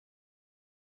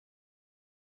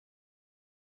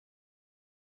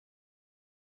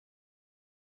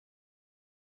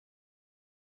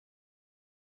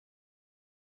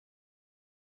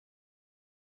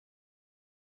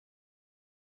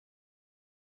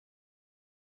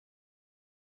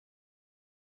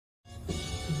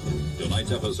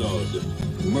tonight's episode,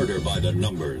 Murder by the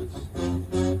Numbers.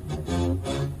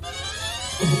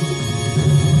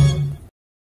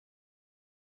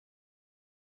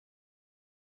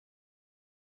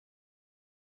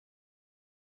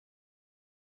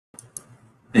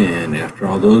 And after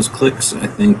all those clicks, I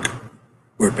think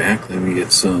we're back. Let me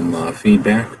get some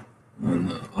feedback on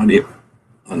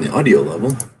the audio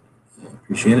level. I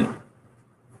appreciate it.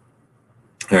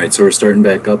 All right, so we're starting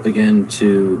back up again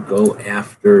to go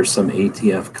after some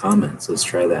ATF comments. Let's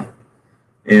try that.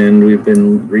 And we've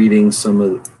been reading some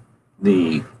of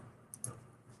the,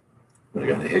 I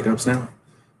got the hiccups now.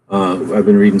 I've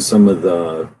been reading some of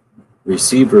the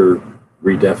receiver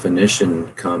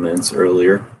redefinition comments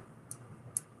earlier.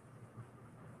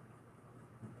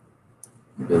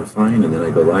 Been fine, and then I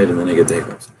go live, and then I get the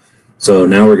hiccups. So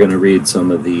now we're going to read some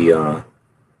of the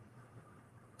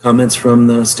comments from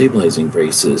the stabilizing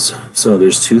braces. So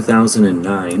there's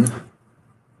 2009.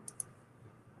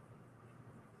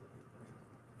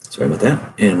 Sorry about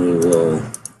that. And we will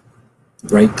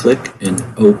right-click and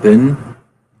open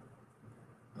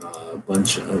a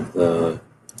bunch of the,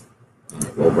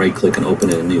 we'll right-click and open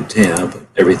in a new tab,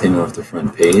 everything off the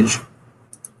front page.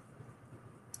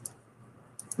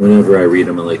 Whenever I read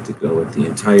them, I like to go with the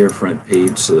entire front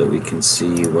page so that we can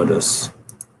see what a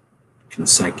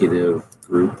consecutive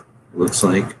group looks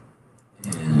like.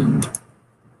 And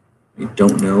I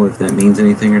don't know if that means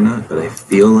anything or not, but I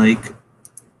feel like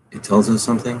it tells us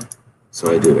something, so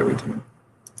I do it every time.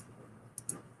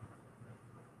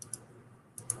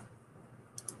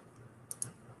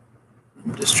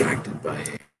 I'm distracted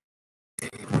by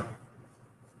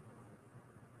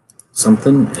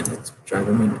something, and it's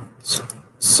driving me nuts.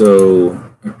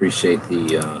 So I appreciate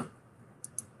the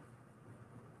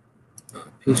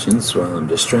patience while I'm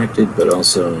distracted, but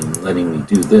also in letting me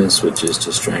do this, which is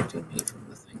distracting me from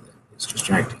the thing that is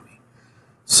distracting me.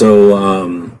 So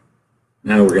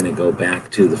now we're going to go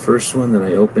back to the first one that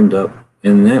I opened up,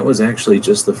 and that was actually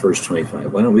just the first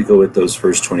 25. Why don't we go with those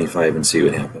first 25 and see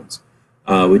what happens?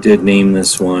 We did name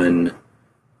this one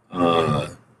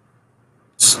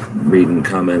reading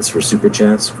comments for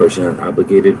SuperChats. Of course, you're not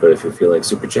obligated, but if you feel like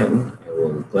super chatting, I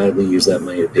will gladly use that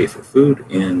money to pay for food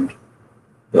and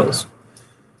bills.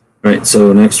 All right,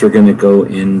 so next we're going to go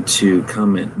into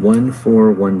comment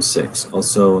 1416.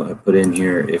 Also, I put in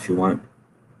here, if you want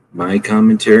my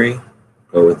commentary,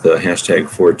 go with the hashtag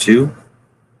 42.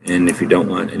 And if you don't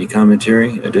want any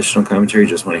commentary, additional commentary,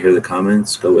 just want to hear the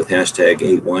comments, go with hashtag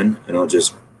 81, and I'll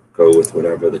just go with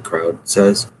whatever the crowd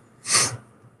says.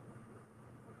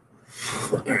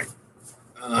 All right,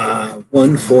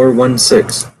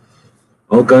 1416.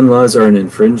 All gun laws are an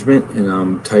infringement, and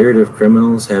I'm tired of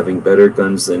criminals having better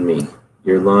guns than me.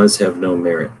 Your laws have no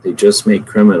merit. They just make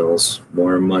criminals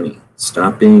more money.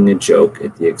 Stop being a joke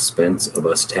at the expense of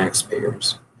us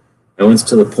taxpayers. That one's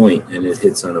to the point, and it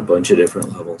hits on a bunch of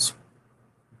different levels.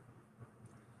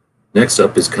 Next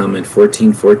up is comment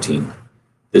 1414.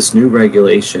 This new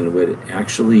regulation would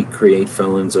actually create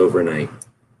felons overnight.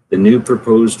 The new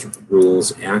proposed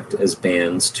rules act as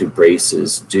bans to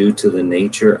braces due to the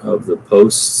nature of the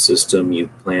post system you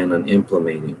plan on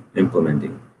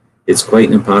implementing. It's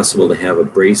quite impossible to have a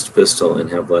braced pistol and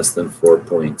have less than 4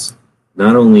 points.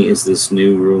 Not only is this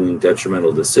new ruling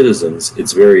detrimental to citizens,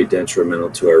 it's very detrimental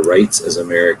to our rights as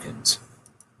Americans.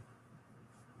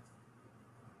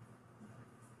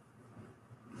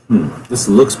 This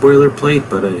looks boilerplate,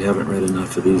 but I haven't read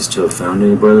enough of these to have found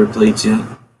any boilerplates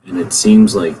yet. And it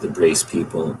seems like the brace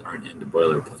people aren't into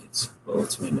boilerplates. Well,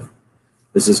 let's find out.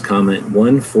 This is comment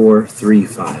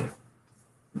 1435.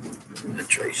 I'm going to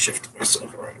try to shift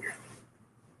myself around here.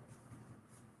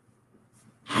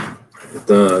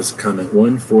 The comment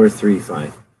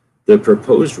 1435. The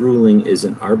proposed ruling is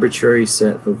an arbitrary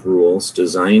set of rules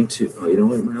designed to... Oh, you know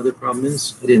what my other problem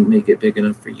is? I didn't make it big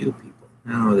enough for you people.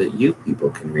 Now that you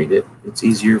people can read it, it's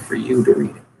easier for you to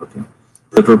read it. Okay.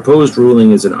 The proposed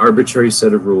ruling is an arbitrary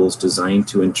set of rules designed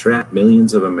to entrap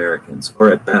millions of Americans, or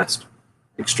at best,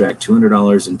 extract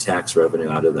 $200 in tax revenue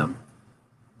out of them.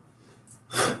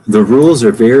 The rules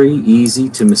are very easy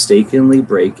to mistakenly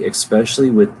break, especially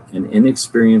with an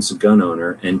inexperienced gun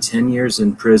owner, and 10 years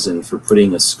in prison for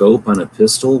putting a scope on a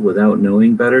pistol without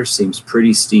knowing better seems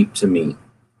pretty steep to me.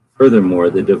 Furthermore,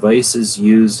 the devices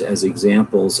used as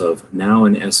examples of now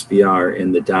an SBR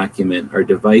in the document are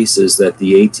devices that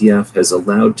the ATF has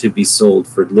allowed to be sold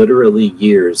for literally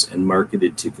years and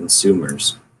marketed to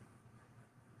consumers.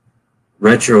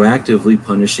 Retroactively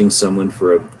punishing someone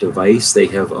for a device they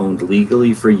have owned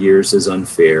legally for years is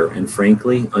unfair and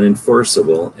frankly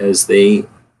unenforceable, as they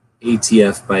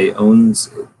ATF by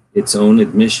its own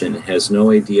admission, has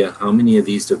no idea how many of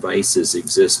these devices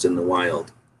exist in the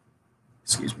wild.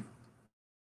 Excuse me.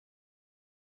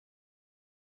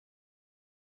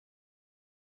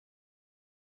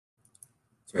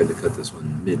 Tried to cut this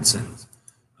one mid-sentence.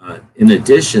 In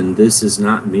addition, this is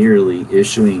not merely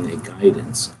issuing a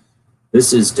guidance.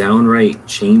 This is downright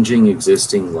changing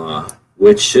existing law,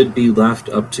 which should be left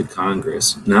up to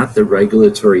Congress, not the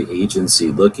regulatory agency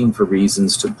looking for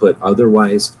reasons to put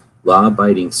otherwise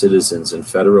law-abiding citizens in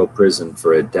federal prison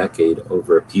for a decade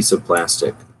over a piece of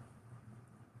plastic.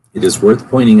 It is worth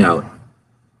pointing out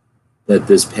that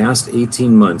this past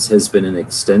 18 months has been an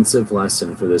extensive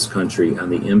lesson for this country on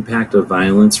the impact of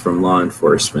violence from law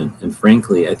enforcement, and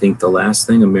frankly, I think the last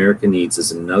thing America needs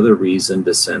is another reason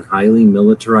to send highly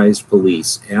militarized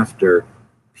police after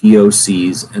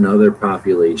POCs and other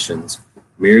populations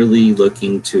merely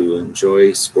looking to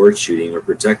enjoy sport shooting or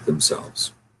protect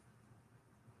themselves.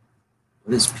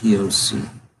 What is POC?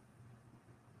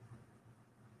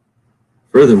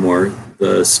 Furthermore,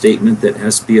 the statement that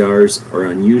SBRs are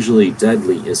unusually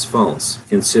deadly is false,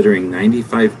 considering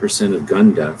 95% of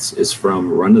gun deaths is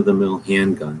from run-of-the-mill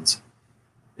handguns,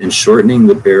 and shortening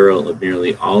the barrel of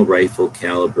nearly all rifle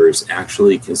calibers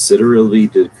actually considerably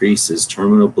decreases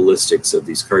terminal ballistics of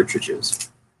these cartridges.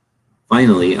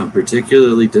 Finally, I'm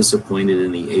particularly disappointed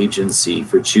in the agency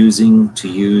for choosing to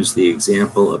use the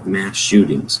example of mass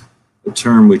shootings, a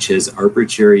term which has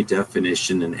arbitrary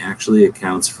definition and actually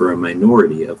accounts for a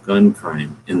minority of gun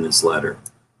crime in this letter.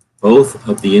 Both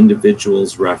of the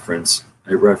individuals I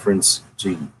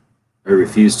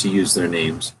refuse to use their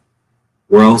names,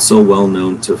 were also well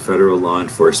known to federal law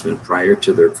enforcement prior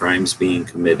to their crimes being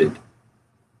committed.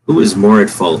 Who is more at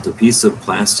fault, a piece of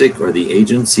plastic or the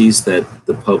agencies that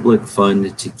the public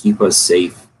fund to keep us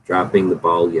safe, dropping the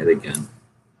ball yet again?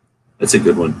 That's a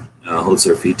good one. Holds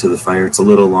their feet to the fire. It's a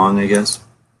little long, I guess.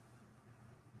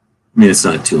 I mean, it's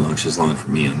not too long. It's just long for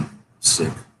me. I'm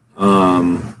sick.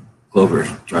 Clover,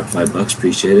 dropped $5.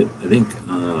 Appreciate it. I think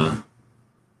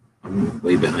I'm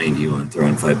way behind you on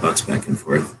throwing $5 back and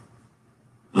forth.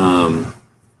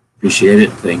 Appreciate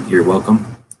it. You're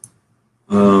welcome.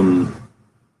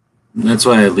 That's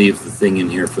why I leave the thing in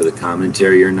here for the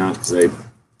commentary or not, because I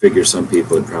figure some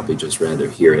people would probably just rather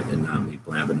hear it and not me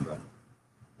blabbing about it.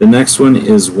 The next one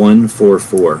is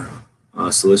 144.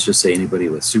 So let's just say anybody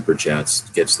with super chats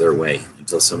gets their way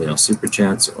until somebody else super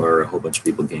chats or a whole bunch of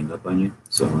people ganged up on you.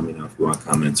 So let me know if you want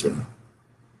comments or not.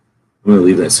 I'm going to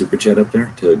leave that super chat up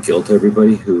there to guilt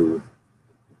everybody who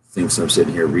thinks I'm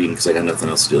sitting here reading because I got nothing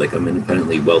else to do. Like, I'm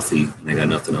independently wealthy and I got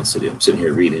nothing else to do. I'm sitting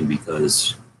here reading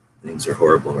because things are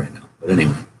horrible right now. But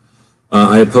anyway,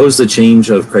 I oppose the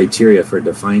change of criteria for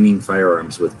defining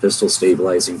firearms with pistol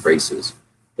stabilizing braces.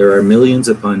 There are millions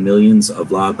upon millions of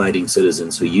law-abiding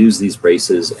citizens who use these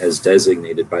braces as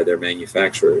designated by their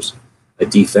manufacturers. A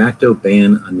de facto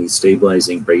ban on these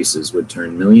stabilizing braces would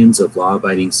turn millions of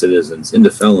law-abiding citizens into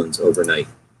felons overnight.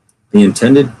 The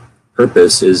intended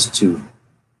purpose is to,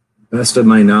 best of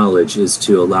my knowledge, is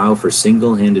to allow for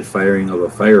single-handed firing of a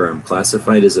firearm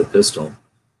classified as a pistol,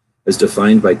 as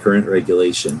defined by current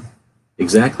regulation.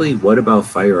 Exactly what about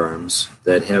firearms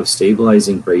that have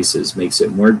stabilizing braces makes it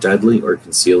more deadly or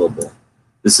concealable?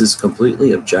 This is a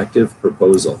completely objective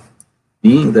proposal.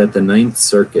 Being that the Ninth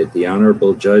Circuit, the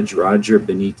Honorable Judge Roger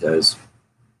Benitez,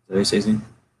 did I say something?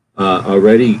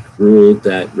 Already ruled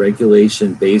that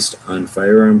regulation based on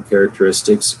firearm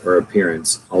characteristics or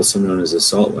appearance, also known as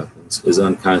assault weapons, is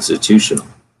unconstitutional.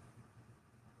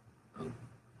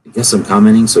 I guess I'm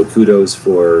commenting, so kudos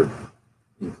for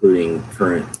including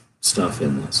current stuff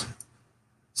in this,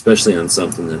 especially on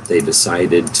something that they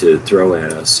decided to throw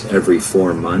at us every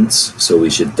 4 months. So we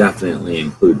should definitely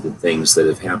include the things that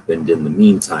have happened in the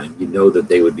meantime. You know that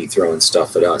they would be throwing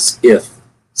stuff at us if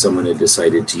someone had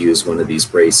decided to use one of these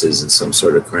braces in some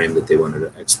sort of crime that they wanted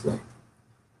to exploit.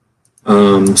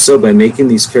 So by making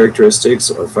these characteristics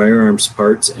or firearms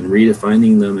parts and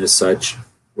redefining them as such,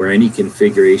 where any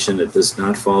configuration that does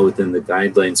not fall within the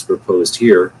guidelines proposed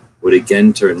here would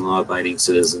again turn law-abiding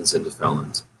citizens into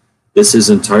felons. This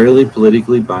is entirely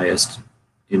politically biased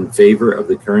in favor of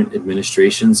the current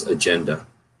administration's agenda.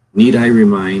 Need I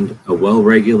remind a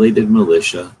well-regulated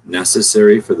militia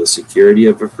necessary for the security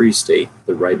of a free state,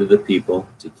 the right of the people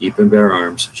to keep and bear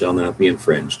arms shall not be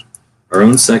infringed. Our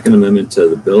own Second Amendment to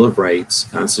the Bill of Rights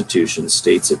Constitution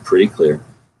states it pretty clear,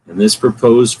 and this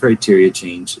proposed criteria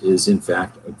change is in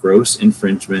fact a gross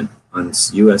infringement on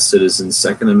U.S. citizens'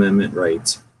 Second Amendment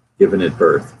rights given at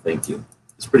birth. Thank you.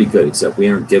 It's pretty good, except we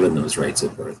aren't given those rights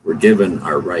at birth. We're given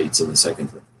our rights, and the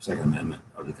Second Amendment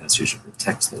of the Constitution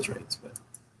protects those rights. But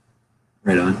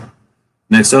right on.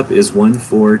 Next up is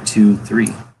 1423.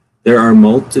 There are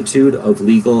multitude of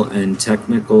legal and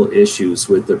technical issues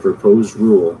with the proposed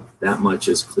rule. That much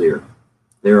is clear.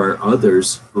 There are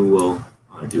others who will,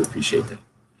 I do appreciate that.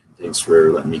 Thanks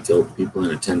for letting me kill people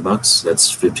in at $10.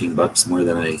 That's $15 more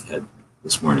than I had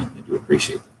this morning. I do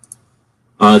appreciate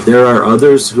that. There are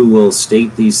others who will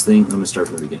state these things. I'm going to start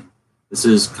from the beginning. This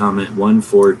is comment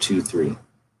 1423.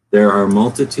 There are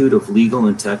multitude of legal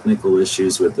and technical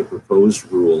issues with the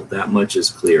proposed rule. That much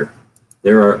is clear.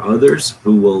 There are others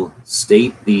who will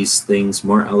state these things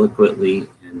more eloquently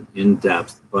and in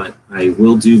depth, but I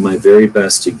will do my very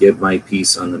best to give my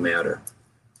piece on the matter.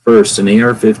 First, an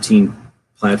AR-15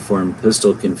 platform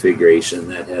pistol configuration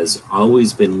that has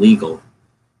always been legal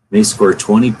may score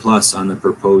 20 plus on the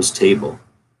proposed table.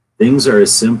 Things are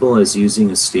as simple as using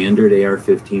a standard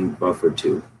AR-15 buffer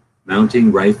tube,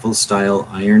 mounting rifle-style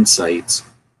iron sights,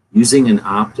 using an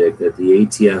optic that the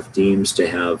ATF deems to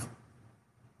have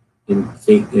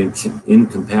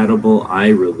incompatible eye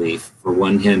relief for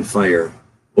one-hand fire,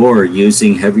 or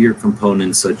using heavier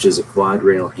components such as a quad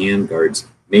rail handguards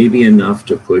may be enough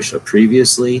to push a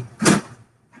previously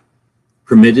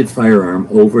permitted firearm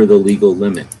over the legal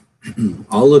limit.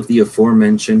 All of the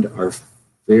aforementioned are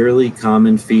fairly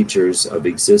common features of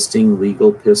existing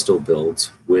legal pistol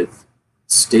builds with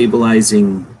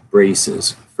stabilizing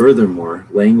braces. Furthermore,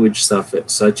 language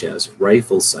such as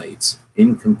rifle sights,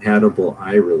 incompatible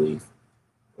eye relief,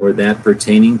 or that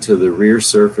pertaining to the rear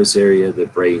surface area of the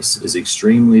brace is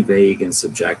extremely vague and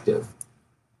subjective,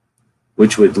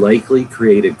 which would likely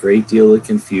create a great deal of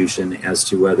confusion as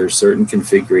to whether certain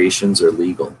configurations are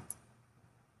legal.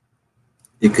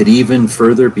 It could even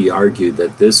further be argued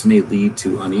that this may lead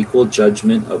to unequal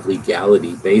judgment of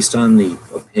legality based on the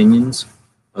opinions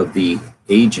of the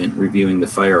agent reviewing the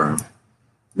firearm.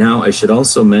 Now, I should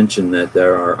also mention that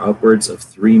there are upwards of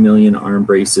 3 million arm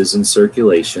braces in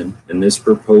circulation, and this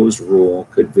proposed rule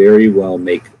could very well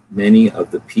make many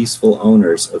of the peaceful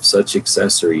owners of such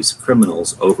accessories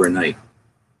criminals overnight.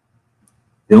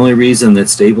 The only reason that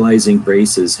stabilizing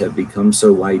braces have become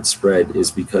so widespread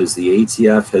is because the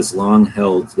ATF has long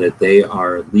held that they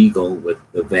are legal with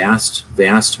the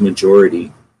vast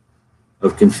majority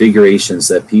of configurations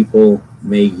that people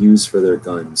may use for their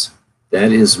guns.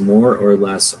 That is more or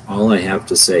less all I have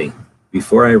to say.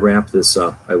 Before I wrap this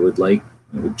up, I would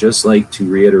just like to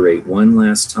reiterate one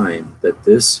last time that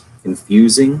this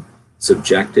confusing,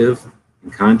 subjective,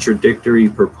 and contradictory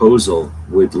proposal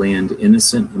would land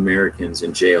innocent Americans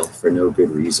in jail for no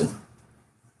good reason.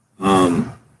 I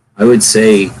would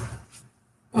say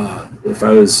if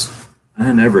I was,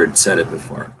 I never said it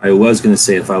before. I was going to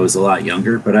say if I was a lot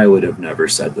younger, but I would have never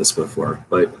said this before.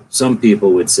 But some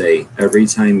people would say every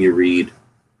time you read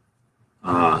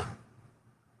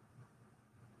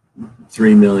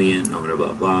 3 million, blah,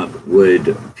 blah, blah,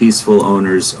 would peaceful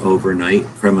owners overnight,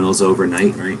 criminals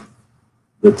overnight, right?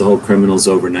 With the whole criminals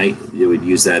overnight, you would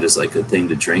use that as like a thing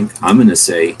to drink. I'm going to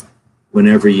say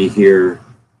whenever you hear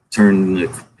turn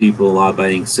the people,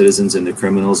 law-abiding citizens into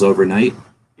criminals overnight,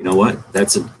 you know what?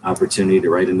 That's an opportunity to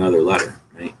write another letter,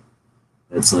 right?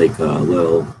 That's like a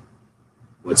little,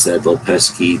 what's that little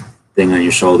pesky thing on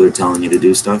your shoulder telling you to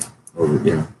do stuff? Over,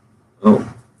 you know,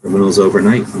 oh, criminals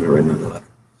overnight, I'm going to write another letter.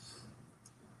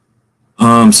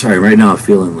 Sorry, right now I'm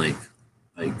feeling like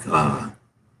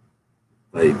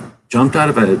I jumped out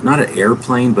of not an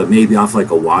airplane, but maybe off like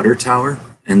a water tower,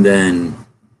 and then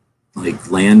like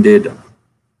landed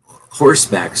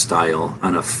horseback style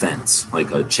on a fence,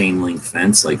 like a chain link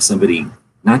fence, like somebody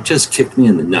not just kicked me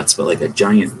in the nuts, but like a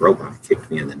giant robot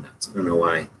kicked me in the nuts. I don't know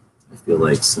why I feel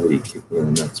like somebody kicked me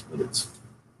in the nuts, but it's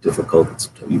difficult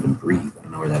to even breathe. I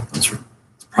don't know where that comes from.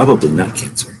 It's probably nut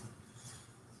cancer.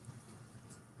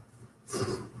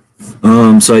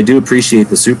 So I do appreciate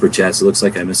the super chats. It looks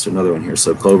like I missed another one here.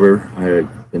 So Clover,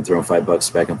 I've been throwing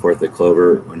 $5 back and forth at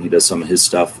Clover when he does some of his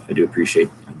stuff. I do appreciate.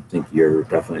 I think you're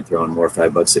definitely throwing more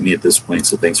 $5 at me at this point.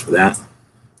 So thanks for that.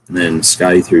 And then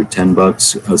Scotty threw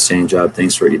 $10. Outstanding job.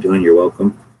 Thanks for what you're doing. You're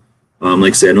welcome.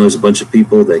 Like I said, I know there's a bunch of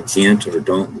people that can't or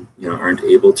don't, aren't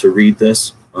able to read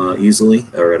this easily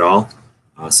or at all.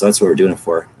 So that's what we're doing it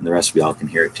for. And the rest of y'all can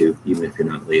hear it too, even if you're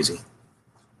not lazy.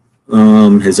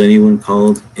 Has anyone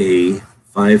called a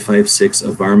 5.56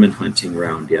 a varmint hunting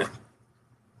round yet?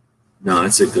 No,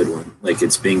 that's a good one. Like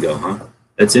it's bingo, huh?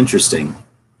 That's interesting.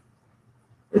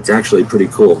 It's actually pretty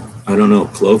cool. I don't know,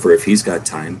 Clover, if he's got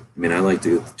time. I mean, I like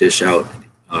to dish out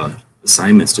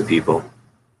assignments to people,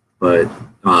 but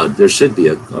there should be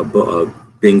a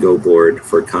bingo board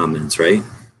for comments, right?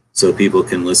 So people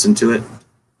can listen to it.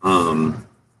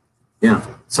 Yeah,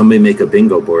 somebody make a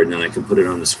bingo board and then I can put it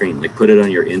on the screen. Like put it on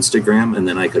your Instagram and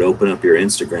then I could open up your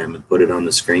Instagram and put it on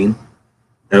the screen.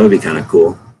 That would be kind of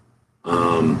cool.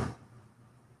 Yeah,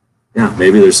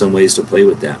 maybe there's some ways to play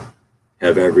with that.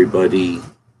 Have everybody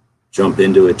jump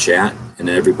into a chat and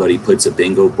everybody puts a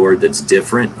bingo board that's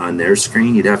different on their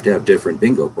screen. You'd have to have different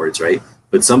bingo boards, right?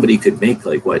 But somebody could make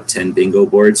like what, 10 bingo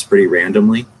boards pretty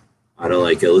randomly out of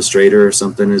like Illustrator or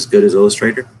something as good as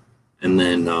Illustrator. And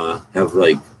then have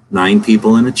like 9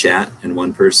 people in a chat and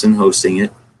 1 person hosting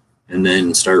it, and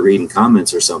then start reading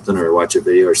comments or something, or watch a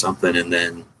video or something. And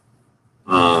then,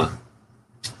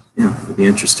 yeah, it'd be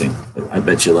interesting. I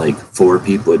bet you like 4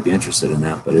 people would be interested in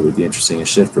that, but it would be interesting as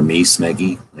shit for me,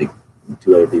 Smeggy, like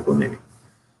 2 other people maybe.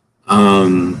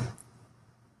 No,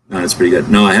 that's pretty good.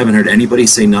 No, I haven't heard anybody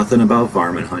say nothing about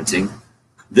varmint hunting.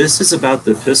 This is about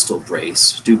the pistol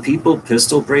brace. Do people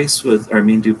pistol brace with, I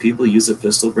mean, do people use a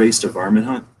pistol brace to varmint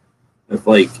hunt? If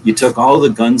like you took all the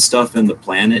gun stuff in the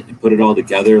planet and put it all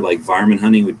together, like varmint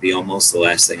hunting would be almost the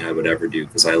last thing I would ever do,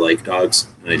 because I like dogs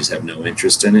and I just have no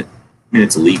interest in it. I mean,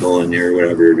 it's illegal in there or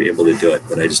whatever to be able to do it,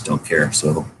 but I just don't care.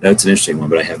 So that's an interesting one,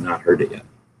 but I have not heard it yet.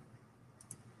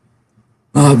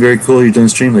 Oh, very cool. You're doing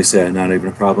stream, like I said, not even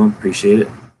a problem. Appreciate it.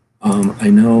 I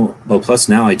know, well, plus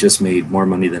now I just made more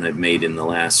money than I've made in the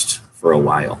last for a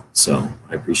while. So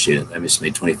I appreciate it. I just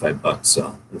made $25,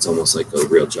 so it's almost like a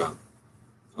real job.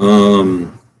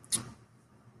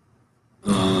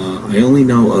 I only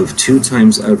know of 2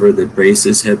 times ever that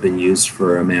braces have been used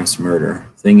for a mass murder.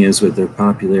 Thing is, with their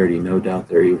popularity, no doubt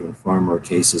there are even far more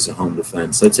cases of home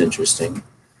defense. That's interesting.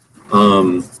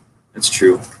 That's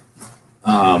true.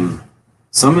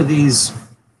 Some of these,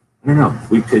 I don't know,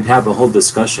 we could have a whole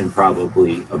discussion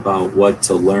probably about what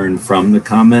to learn from the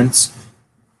comments,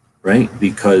 right?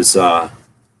 Because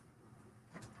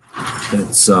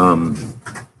it's,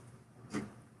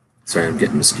 sorry, I'm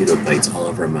getting mosquito bites all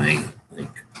over my, like,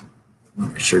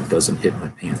 my shirt doesn't hit my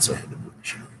pants, so I had to move my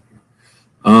shirt right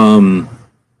here.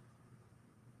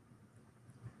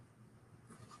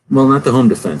 Well, not the home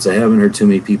defense. I haven't heard too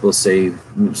many people say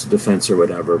defense or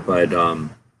whatever, but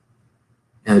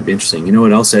yeah, it'd be interesting. You know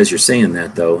what else? As you're saying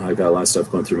that, though, I've got a lot of stuff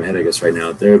going through my head, I guess, right now.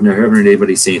 I've never heard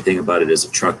anybody say anything about it as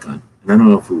a truck gun. And I don't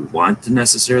know if we want to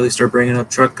necessarily start bringing up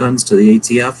truck guns to the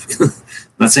ATF. I'm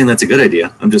not saying that's a good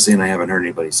idea. I'm just saying I haven't heard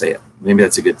anybody say it. Maybe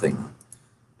that's a good thing.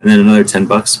 And then another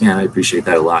 $10. Man, I appreciate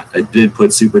that a lot. I did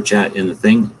put Super Chat in the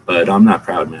thing, but I'm not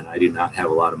proud, man. I do not have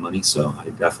a lot of money, so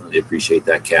I definitely appreciate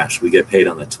that cash. We get paid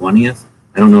on the 20th.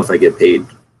 I don't know if I get paid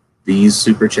these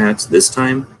Super Chats this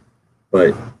time,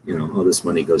 but, you know, all this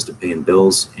money goes to paying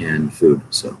bills and food,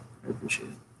 so I appreciate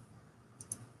it.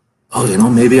 Oh, you know,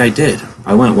 maybe I did.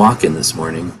 I went walking this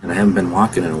morning, and I haven't been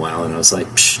walking in a while, and I was like,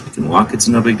 psh, you can walk, it's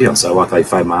no big deal. So I walked like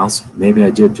 5 miles. Maybe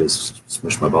I did just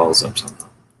smush my balls up somehow.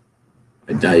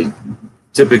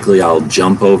 Typically I'll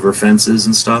jump over fences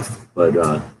and stuff, but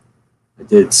I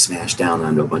did smash down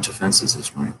onto a bunch of fences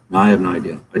this morning. No, I have no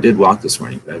idea. I did walk this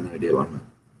morning, but I have no idea what my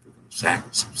sack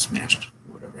was smashed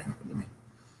or whatever happened to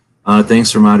me.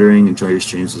 Thanks for moderating. Enjoy your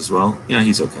streams as well. Yeah,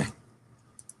 he's okay.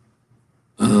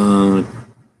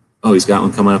 Oh, he's got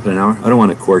one coming up in an hour? I don't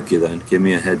want to cork you then. Give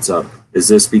me a heads up. Is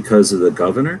this because of the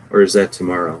governor, or is that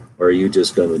tomorrow? Or are you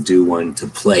just going to do one to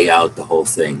play out the whole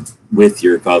thing with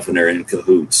your governor in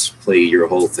cahoots? Play your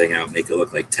whole thing out, make it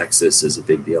look like Texas is a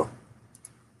big deal.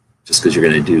 Just because you're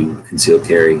going to do concealed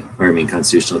carry, or I mean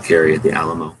constitutional carry at the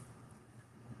Alamo.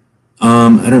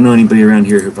 I don't know anybody around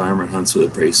here who varmint hunts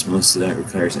with a brace. Most of that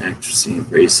requires accuracy, and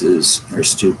braces are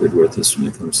stupid, worthless when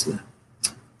it comes to that.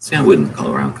 See, I wouldn't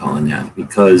call around calling that,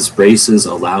 because braces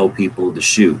allow people to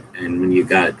shoot. And when you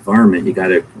got varmint, you got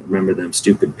to remember them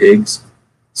stupid pigs.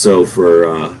 So for,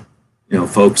 you know,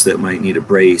 folks that might need a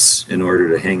brace in order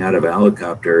to hang out of a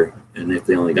helicopter, and if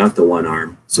they only got the one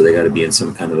arm, so they got to be in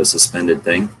some kind of a suspended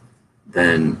thing,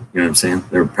 then, you know what I'm saying?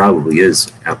 There probably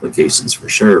is applications for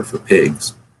sure for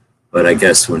pigs. But I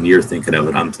guess when you're thinking of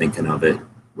it, I'm thinking of it,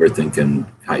 we're thinking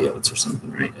coyotes or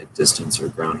something, right? At distance, or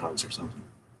groundhogs or something.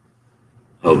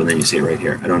 Oh, but then you see it right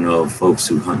here. I don't know folks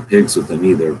who hunt pigs with them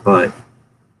either, but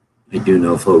I do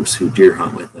know folks who deer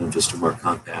hunt with them, just a more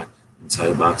compact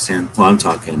inside a box stand. Well, I'm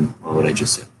talking, well, what I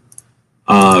just said.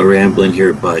 Rambling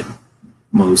here, but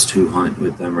most who hunt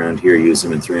with them around here use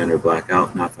them in 300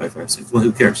 blackout, not 5.56. Well,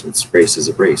 who cares? It's brace is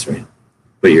a brace, right?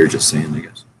 But you're just saying, I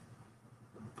guess.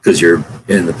 Because you're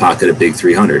in the pocket of big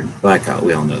 300 blackout.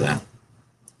 We all know that.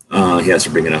 He has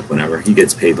to bring it up whenever. He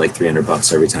gets paid like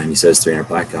 $300 every time he says 300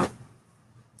 blackout.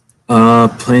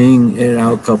 Playing it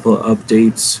out, couple of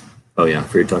updates. Oh yeah,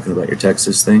 if you're talking about your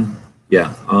Texas thing.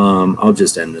 Yeah, I'll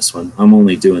just end this one. I'm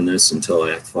only doing this until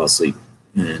I have to fall asleep,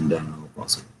 and I'll fall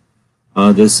asleep.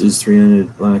 This is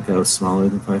 300 blackout, smaller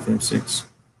than 5.56.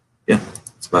 Yeah,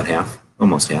 it's about half,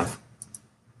 almost half.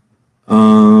 The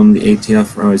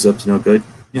ATF are always up to no good.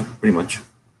 Yeah, pretty much.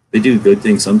 They do good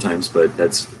things sometimes, but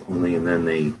that's only, and then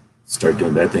they start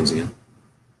doing bad things again.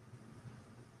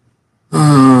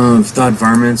 Thought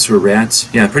varmints were rats.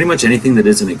 Yeah, pretty much anything that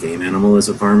isn't a game animal is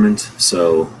a varmint.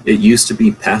 So it used to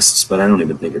be pests, but I don't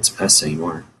even think it's pests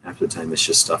anymore. Half the time it's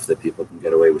just stuff that people can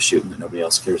get away with shooting that nobody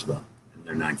else cares about. And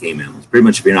they're not game animals. Pretty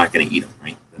much if you're not going to eat them,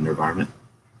 right? Then they're varmint.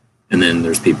 And then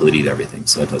there's people that eat everything,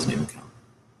 so that doesn't even count.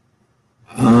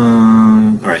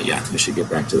 All right, yeah, we should get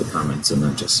back to the comments and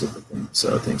not just super thing.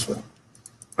 So thanks for that.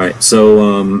 All right,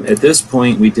 so at this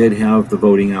point, we did have the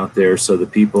voting out there. So the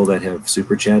people that have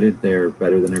super chatted, they're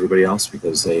better than everybody else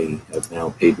because they have now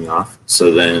paid me off.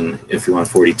 So then if you want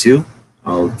 42,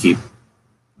 I'll keep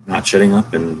not shutting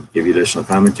up and give you additional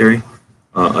commentary.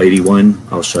 81,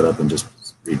 I'll shut up and just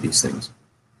read these things.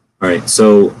 All right,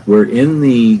 so we're in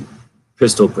the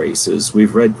pistol braces.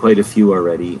 We've read quite a few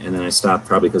already, and then I stopped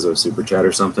probably because of a super chat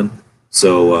or something.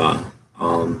 So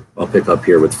I'll pick up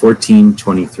here with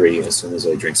 1423 as soon as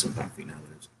I drink some coffee. Now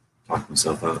that I've talked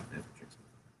myself out, I have to drink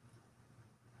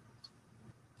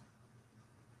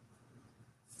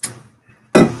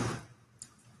some.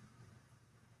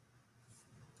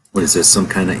 What is this, some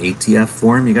kind of ATF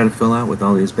form you got to fill out with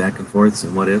all these back and forths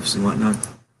and what ifs and whatnot?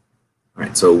 All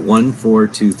right, so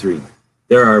 1423.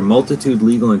 There are multitude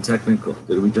legal and technical.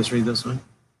 Did we just read this one?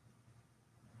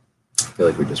 I feel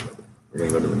like we just read it. We're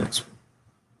going to go to the next one.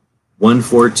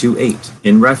 1428,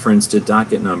 in reference to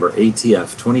docket number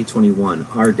ATF 2021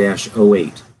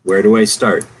 R-08. Where do I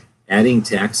start? Adding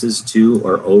taxes to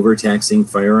or overtaxing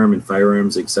firearm and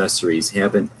firearms accessories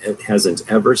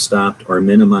hasn't ever stopped or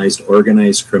minimized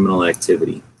organized criminal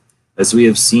activity. As we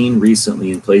have seen recently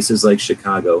in places like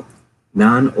Chicago,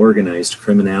 non-organized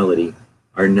criminality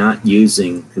are not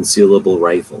using concealable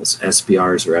rifles,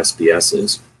 SPRs or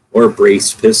SBSs, or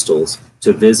braced pistols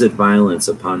to visit violence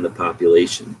upon the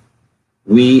population.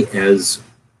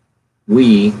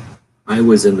 I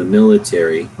was in the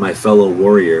military, my fellow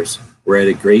warriors were at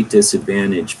a great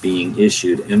disadvantage being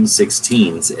issued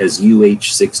M16s as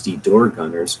UH-60 door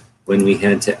gunners when we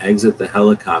had to exit the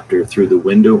helicopter through the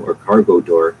window or cargo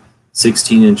door,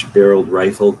 16-inch barreled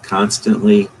rifle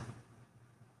constantly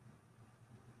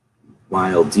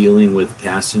while dealing with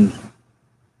passenger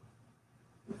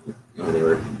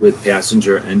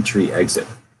entry-exit.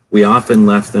 We often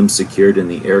left them secured in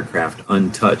the aircraft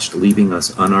untouched, leaving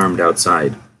us unarmed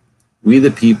outside. We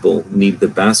the people need the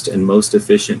best and most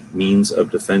efficient means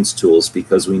of defense tools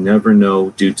because we never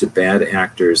know, due to bad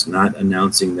actors not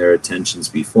announcing their intentions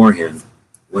beforehand,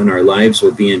 when our lives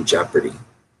will be in jeopardy.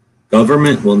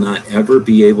 Government will not ever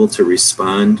be able to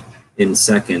respond in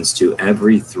seconds to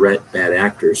every threat bad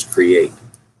actors create.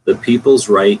 The people's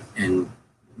right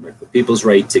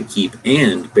to keep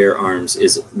and bear arms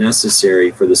is necessary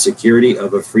for the security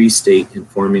of a free state in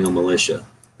forming a militia.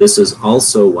 This is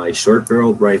also why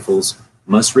short-barreled rifles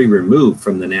must be removed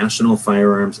from the National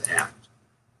Firearms Act.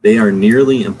 They are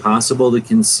nearly impossible to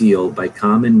conceal by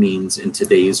common means in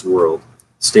today's world.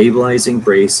 Stabilizing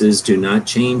braces do not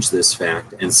change this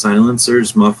fact, and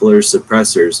silencers, mufflers,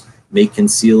 suppressors make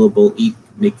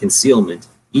concealment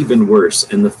even worse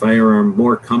and the firearm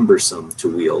more cumbersome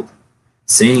to wield.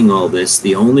 Saying all this,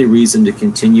 the only reason to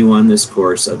continue on this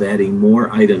course of adding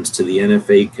more items to the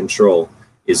NFA control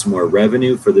is more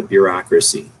revenue for the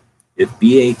bureaucracy. If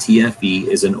BATFE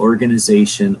is an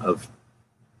organization of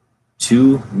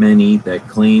too many that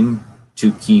claim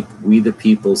to keep we the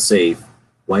people safe,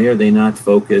 why are they not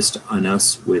focused on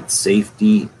us with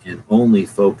safety and only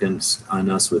focused on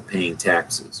us with paying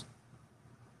taxes?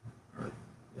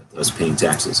 Us paying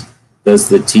taxes. Does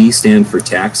the T stand for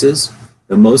taxes?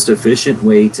 The most efficient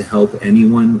way to help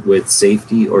anyone with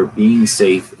safety or being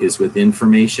safe is with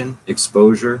information,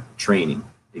 exposure, training.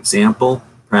 Example,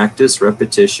 practice,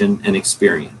 repetition, and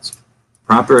experience.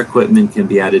 Proper equipment can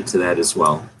be added to that as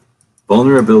well.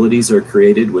 Vulnerabilities are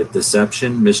created with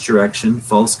deception, misdirection,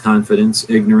 false confidence,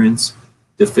 ignorance,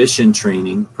 deficient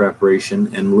training, preparation,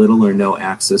 and little or no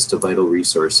access to vital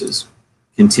resources.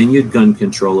 Continued gun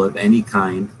control of any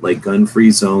kind, like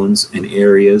gun-free zones and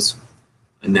areas,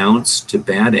 announce to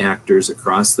bad actors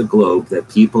across the globe that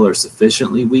people are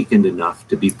sufficiently weakened enough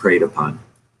to be preyed upon.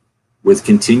 With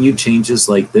continued changes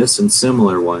like this and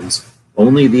similar ones,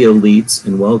 only the elites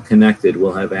and well-connected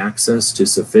will have access to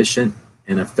sufficient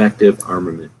and effective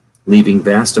armament, leaving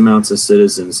vast amounts of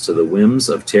citizens to the whims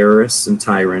of terrorists and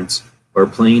tyrants or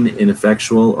plain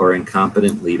ineffectual or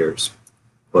incompetent leaders,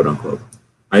 quote unquote.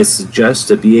 I suggest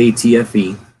the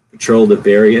BATFE patrol the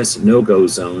various no-go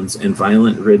zones and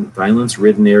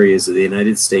violence-ridden areas of the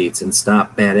United States and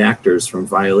stop bad actors from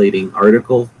violating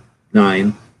Article 9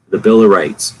 of the Bill of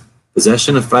Rights.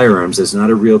 Possession of firearms is not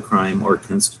a real crime or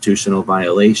constitutional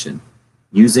violation.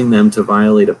 Using them to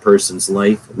violate a person's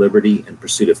life, liberty, and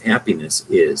pursuit of happiness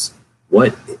is.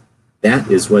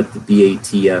 That is what the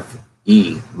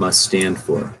BATFE must stand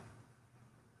for.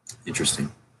 Interesting.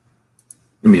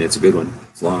 I mean, it's a good one.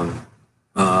 It's long.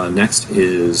 Next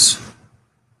is,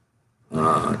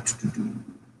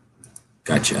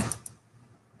 gotcha.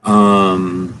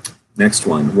 Next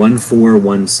one,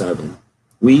 1417.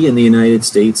 We in the United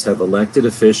States have elected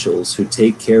officials who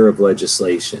take care of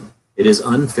legislation. It is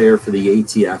unfair for the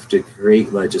ATF to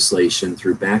create legislation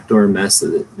through backdoor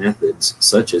methods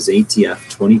such as ATF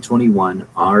 2021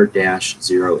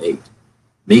 R-08,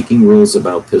 making rules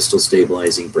about pistol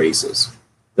stabilizing braces.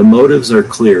 The motives are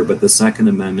clear, but the Second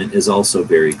Amendment is also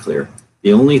very clear.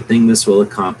 The only thing this will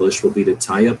accomplish will be to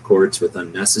tie up courts with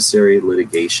unnecessary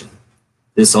litigation.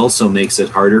 This also makes it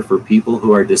harder for people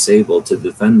who are disabled to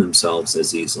defend themselves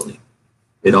as easily.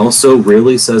 It also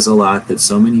really says a lot that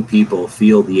so many people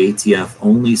feel the ATF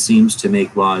only seems to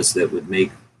make laws that would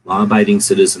make law-abiding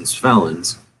citizens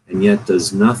felons, and yet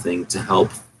does nothing to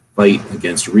help fight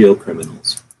against real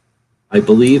criminals. I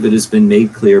believe it has been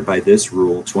made clear by this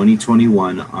rule,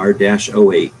 2021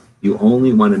 R-08, you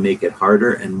only want to make it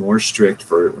harder and more strict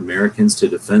for Americans to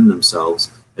defend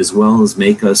themselves, as well as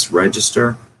make us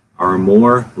register our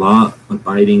more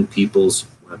law-abiding people's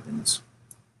weapons.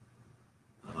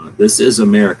 This is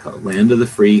America, land of the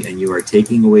free, and you are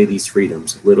taking away these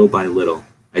freedoms little by little.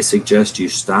 I suggest you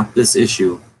stop this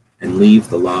issue and leave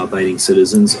the law-abiding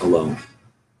citizens alone.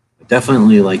 I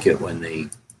definitely like it when they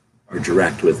are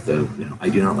direct with the, I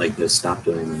do not like this, stop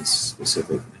doing this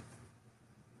specifically.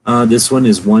 This one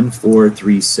is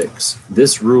 1436.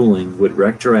 This ruling would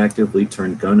retroactively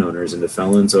turn gun owners into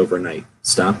felons overnight.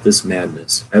 Stop this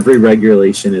madness. Every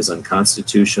regulation is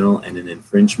unconstitutional and an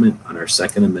infringement on our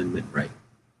Second Amendment right.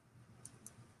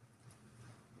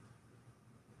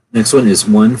 Next one is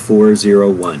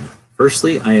 1401.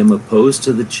 Firstly, I am opposed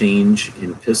to the change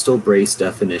in pistol brace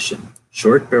definition.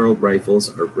 Short-barreled rifles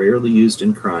are rarely used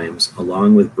in crimes,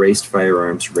 along with braced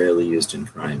firearms rarely used in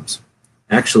crimes.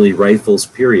 Actually, rifles,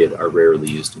 period, are rarely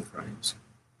used in crimes.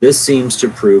 This seems to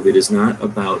prove it is not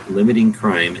about limiting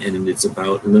crime, and it's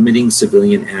about limiting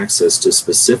civilian access to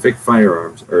specific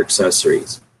firearms or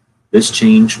accessories. This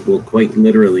change will quite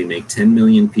literally make 10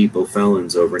 million people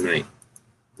felons overnight,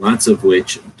 lots of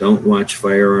which don't watch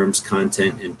firearms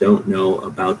content and don't know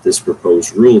about this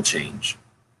proposed rule change.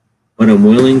 But I'm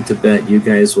willing to bet you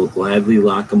guys will gladly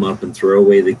lock them up and throw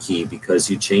away the key because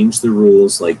you change the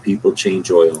rules like people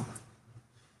change oil.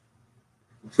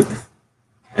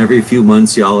 Every few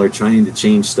months, y'all are trying to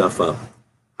change stuff up.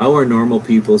 How are normal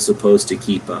people supposed to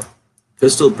keep up?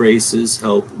 Pistol braces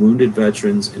help wounded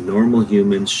veterans and normal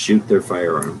humans shoot their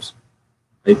firearms.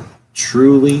 I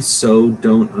truly so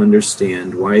don't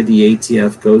understand why the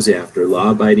ATF goes after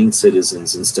law-abiding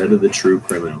citizens instead of the true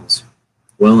criminals.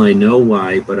 Well, I know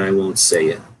why, but I won't say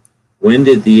it. When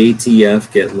did the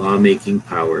ATF get lawmaking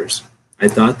powers? I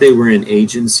thought they were an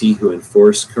agency who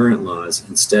enforced current laws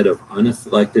instead of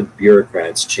unelected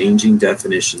bureaucrats changing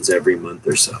definitions every month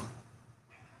or so.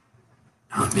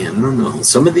 Oh man, I don't know.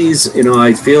 Some of these,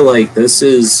 I feel like this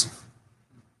is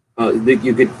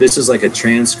this is like a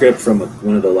transcript from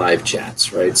one of the live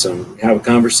chats, right? So you have a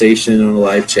conversation on a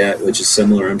live chat, which is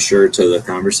similar, I'm sure, to the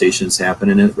conversations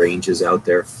happening at ranges out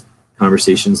there,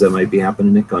 conversations that might be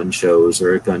happening at gun shows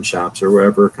or at gun shops or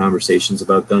wherever conversations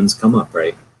about guns come up,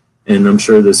 right? And I'm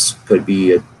sure this could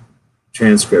be a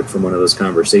transcript from one of those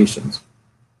conversations.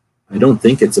 I don't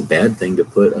think it's a bad thing to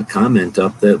put a comment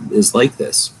up that is like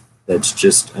this. That's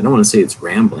just, I don't want to say it's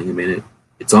rambling. I mean,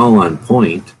 it's all on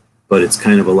point, but it's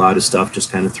kind of a lot of stuff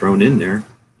just kind of thrown in there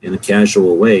in a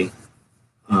casual way.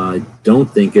 I don't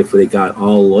think if they got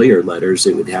all lawyer letters,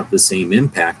 it would have the same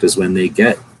impact as when they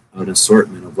get an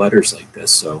assortment of letters like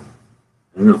this. So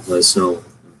I don't know, let us know in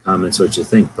the comments what you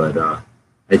think, but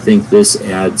I think this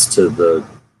adds to the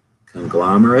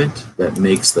conglomerate that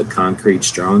makes the concrete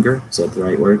stronger. Is that the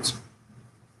right words?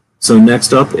 So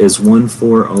next up is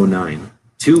 1409.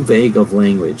 Too vague of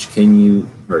language can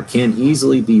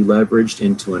easily be leveraged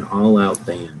into an all-out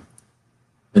ban.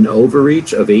 An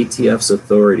overreach of ATF's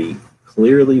authority,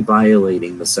 clearly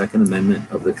violating the Second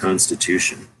Amendment of the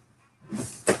Constitution.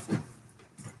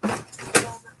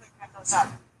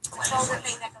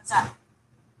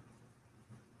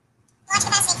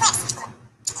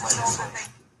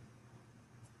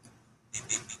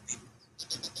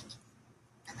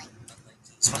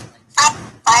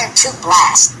 Fire to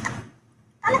blast.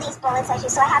 Some of these bullets, as you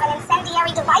saw, have an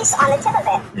incendiary device on the tip of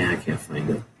it. Yeah, I can't find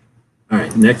it. All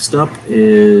right, next up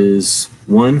is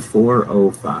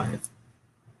 1405.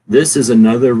 This is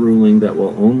another ruling that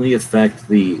will only affect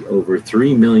the over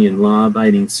 3 million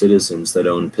law-abiding citizens that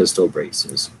own pistol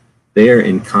braces. They are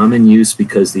in common use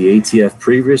because the ATF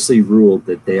previously ruled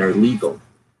that they are legal.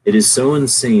 It is so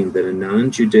insane that a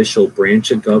non-judicial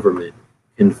branch of government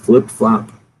can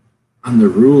flip-flop on the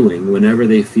ruling whenever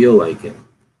they feel like it.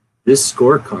 This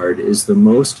scorecard is the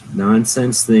most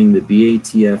nonsense thing the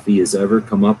BATFE has ever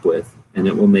come up with, and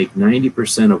it will make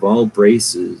 90% of all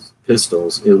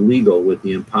pistols illegal with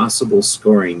the impossible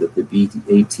scoring that the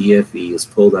BATFE has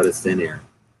pulled out of thin air.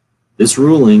 This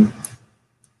ruling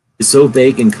is so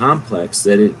vague and complex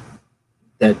that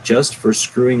just for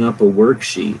screwing up a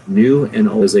worksheet, new and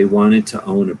old, as they wanted to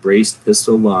own a braced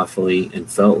pistol lawfully and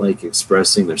felt like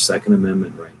expressing their Second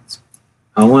Amendment rights.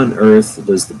 How on earth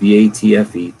does the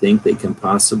BATFE think they can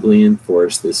possibly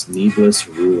enforce this needless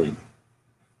ruling?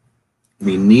 I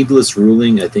mean, needless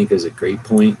ruling, I think, is a great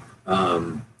point.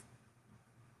 3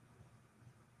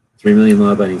 million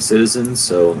law-abiding citizens,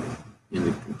 so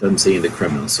it doesn't say into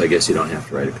criminals, so I guess you don't have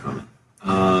to write a comment.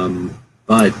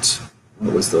 But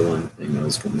what was the one thing I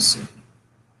was going to say?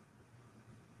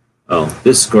 Oh,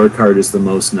 this scorecard is the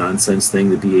most nonsense thing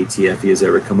the BATFE has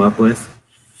ever come up with.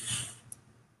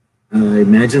 I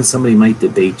imagine somebody might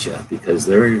debate you because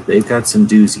they've got some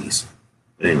doozies.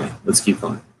 But anyway, let's keep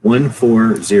going.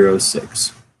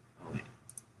 1406.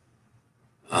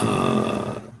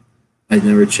 I've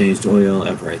never changed oil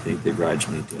ever. I think the garage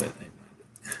might do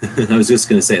it. I was just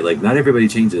going to say, like, not everybody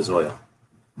changes oil.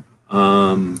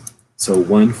 So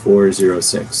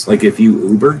 1406. Like, if you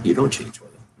Uber, you don't change oil.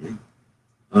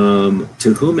 Right?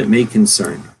 To whom it may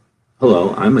concern.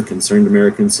 Hello, I'm a concerned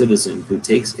American citizen who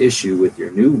takes issue with your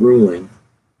new ruling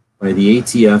by the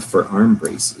ATF for arm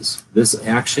braces. This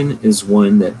action is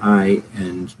one that I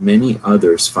and many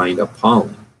others find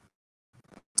appalling.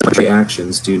 Such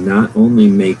actions do not only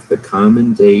make the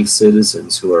common day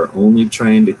citizens who are only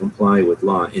trying to comply with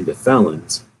law into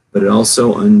felons, but it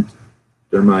also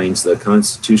undermines the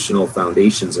constitutional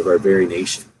foundations of our very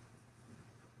nation.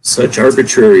 Such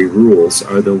arbitrary rules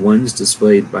are the ones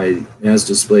displayed by the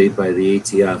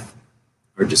ATF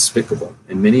are despicable,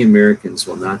 and many Americans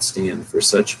will not stand for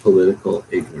such political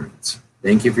ignorance.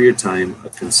 Thank you for your time, a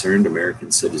concerned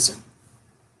American citizen.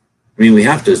 I mean, we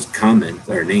have to comment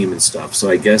our name and stuff, so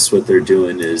I guess what they're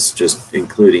doing is just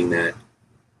including that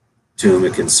to whom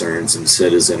it concerns and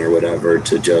citizen or whatever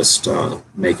to just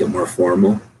make it more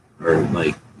formal, or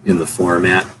like in the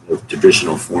format, the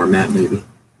traditional format maybe.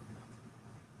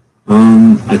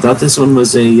 I thought this one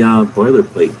was a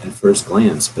boilerplate at first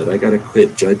glance, but I got to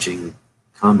quit judging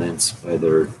comments by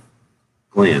their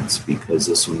glance because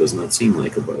this one does not seem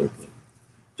like a boilerplate.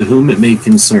 To whom it may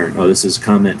concern. Oh, this is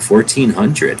comment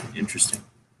 1400. Interesting.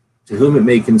 To whom it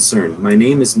may concern. My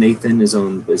name is Nathan, his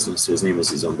own business. His name is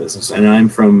his own business, and I'm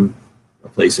from a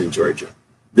place in Georgia.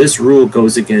 This rule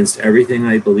goes against everything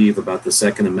I believe about the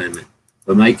Second Amendment,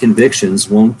 but my convictions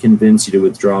won't convince you to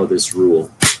withdraw this rule.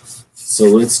 So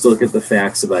let's look at the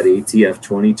facts about ATF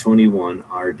 2021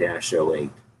 R-08.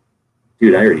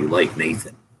 Dude, I already like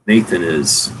Nathan. Nathan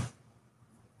has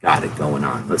got it going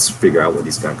on. Let's figure out what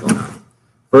he's got going on.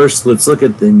 First, let's look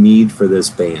at the need for this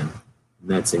ban. And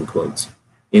that's in quotes.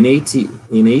 In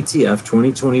ATF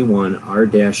 2021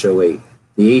 R-08,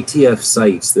 the ATF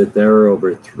cites that there are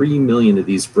over 3 million of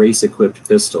these brace-equipped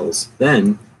pistols.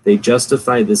 Then, they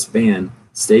justify this ban,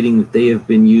 stating that they have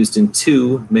been used in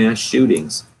 2 mass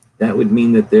shootings. That would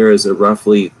mean that there is a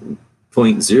roughly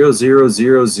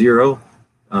 0.0000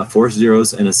 4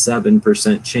 zeros and a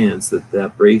 7% chance that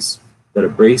a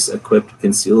brace-equipped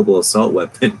concealable assault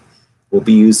weapon will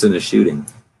be used in a shooting.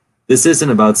 This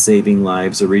isn't about saving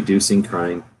lives or reducing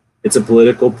crime. It's a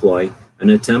political ploy,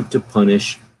 an attempt to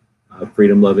punish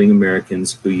freedom-loving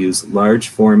Americans who use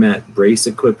large-format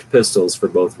brace-equipped pistols for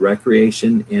both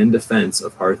recreation and defense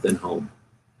of hearth and home.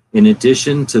 In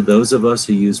addition to those of us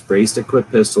who use brace-equipped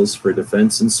pistols for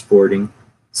defense and sporting,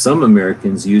 some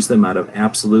Americans use them out of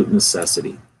absolute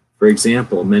necessity. For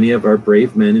example, many of our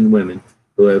brave men and women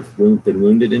who have been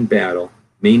wounded in battle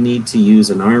may need to use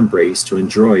an arm brace to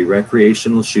enjoy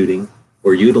recreational shooting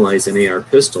or utilize an AR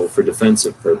pistol for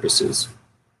defensive purposes.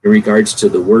 In regards to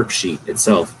the worksheet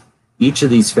itself, each of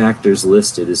these factors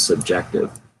listed is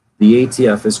subjective. The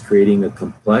ATF is creating a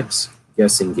complex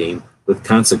guessing game with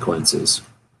consequences.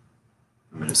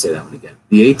 I'm going to say that one again.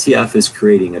 The ATF is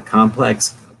creating a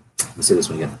complex, let me say this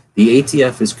one again. The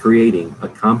ATF is creating a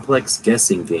complex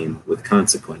guessing game with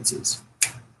consequences.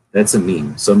 That's a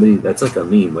meme. That's like a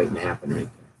meme waiting to happen right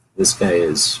there. This guy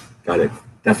has got it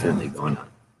definitely going on.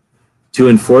 To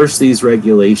enforce these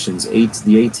regulations, the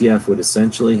ATF would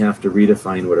essentially have to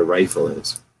redefine what a rifle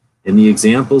is. In the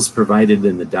examples provided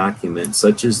in the document,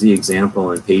 such as the example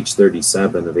on page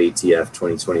 37 of ATF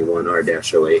 2021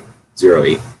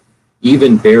 R-0808,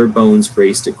 even bare bones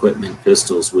braced equipment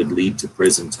pistols would lead to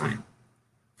prison time.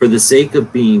 For the sake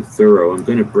of being thorough, I'm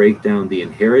going to break down the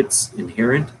inherent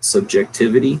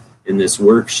subjectivity in this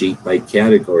worksheet by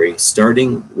category,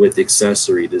 starting with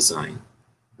accessory design.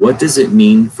 What does it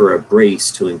mean for a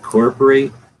brace to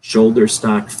incorporate shoulder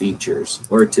stock features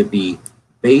or to be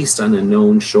based on a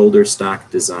known shoulder stock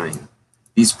design?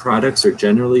 These products are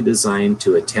generally designed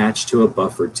to attach to a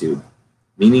buffer tube,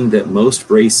 meaning that most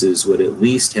braces would at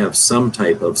least have some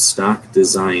type of stock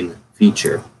design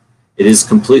feature. It is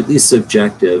completely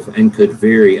subjective and could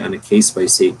vary on a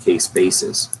case-by-case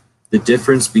basis. The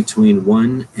difference between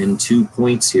 1 and 2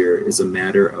 points here is a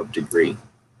matter of degree.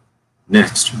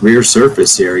 Next, rear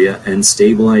surface area and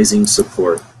stabilizing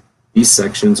support. These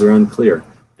sections are unclear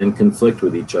and conflict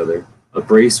with each other. A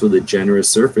brace with a generous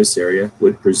surface area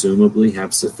would presumably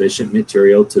have sufficient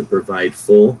material to provide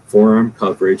full forearm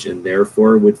coverage and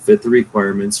therefore would fit the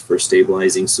requirements for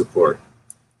stabilizing support.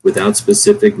 Without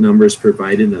specific numbers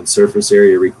provided on surface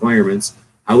area requirements,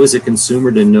 how is a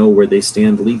consumer to know where they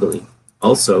stand legally?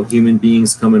 Also, human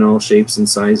beings come in all shapes and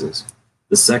sizes.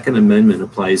 The Second Amendment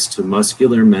applies to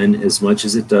muscular men as much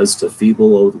as it does to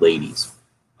feeble old ladies.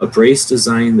 A brace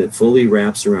design that fully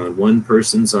wraps around one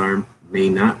person's arm may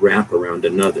not wrap around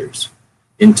another's.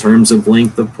 In terms of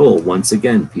length of pull, once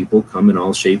again, people come in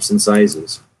all shapes and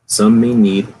sizes. Some may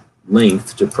need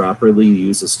length to properly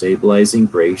use a stabilizing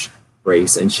brace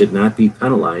and should not be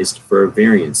penalized for a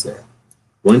variance there.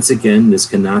 Once again, this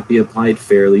cannot be applied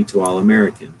fairly to all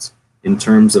Americans. In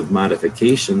terms of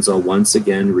modifications, I'll once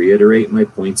again reiterate my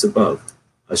points above.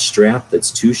 A strap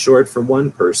that's too short for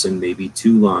one person may be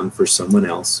too long for someone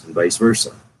else, and vice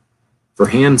versa. For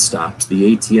hand stops,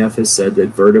 the ATF has said that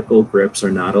vertical grips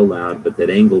are not allowed, but that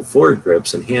angled forward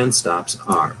grips and hand stops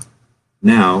are.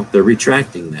 Now, they're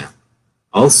retracting that.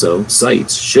 Also,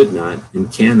 sights should not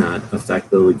and cannot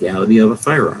affect the legality of a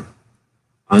firearm.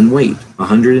 On weight, a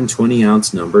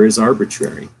 120-ounce number is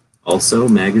arbitrary. Also,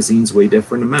 magazines weigh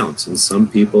different amounts, and some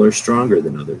people are stronger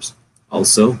than others.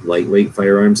 Also, lightweight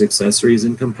firearms accessories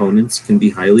and components can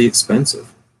be highly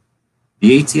expensive.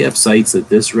 The ATF cites that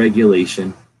this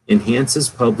regulation enhances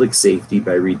public safety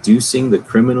by reducing the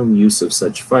criminal use of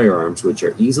such firearms, which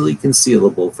are easily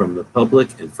concealable from the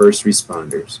public and first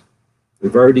responders.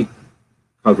 We've already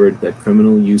covered that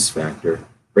criminal use factor.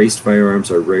 Braced firearms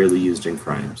are rarely used in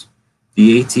crimes.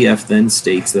 The ATF then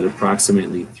states that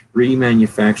approximately 3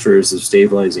 manufacturers of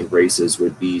stabilizing braces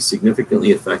would be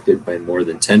significantly affected by more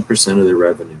than 10% of their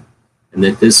revenue, and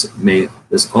that this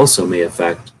also may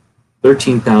affect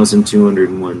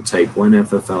 13,201 Type 1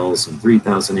 FFLs and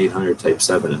 3,800 Type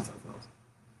 7 FFLs.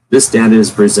 This data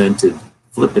is presented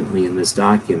flippantly in this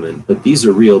document, but these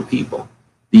are real people.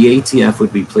 The ATF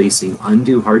would be placing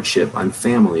undue hardship on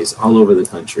families all over the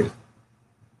country.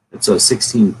 That's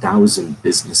 16,000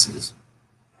 businesses.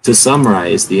 To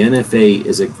summarize, the NFA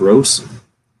is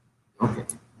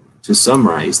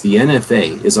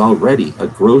already a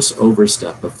gross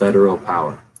overstep of federal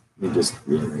power. Let me just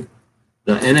reiterate.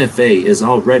 The NFA is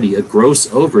already a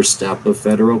gross overstep of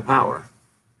federal power.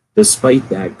 Despite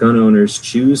that, gun owners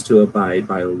choose to abide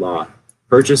by the law,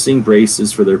 purchasing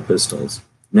braces for their pistols.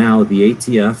 Now, the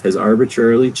ATF has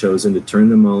arbitrarily chosen to turn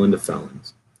them all into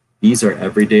felons. These are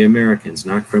everyday Americans,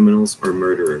 not criminals or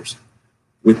murderers.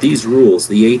 With these rules,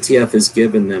 the ATF has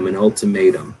given them an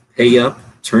ultimatum: pay up,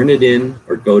 turn it in,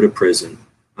 or go to prison.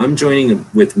 I'm joining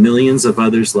with millions of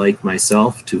others like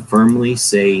myself to firmly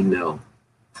say no.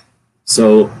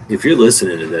 So if you're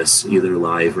listening to this, either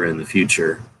live or in the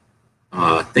future,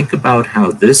 think about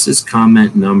how this is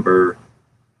comment number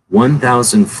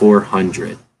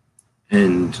 1,400.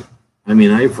 And I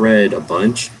mean, I've read a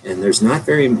bunch, and there's some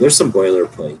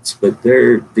boilerplates, but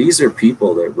these are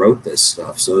people that wrote this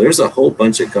stuff. So there's a whole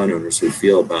bunch of gun owners who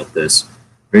feel about this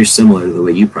very similar to the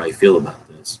way you probably feel about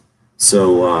this.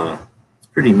 So it's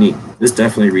pretty neat. This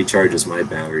definitely recharges my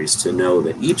batteries to know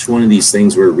that each one of these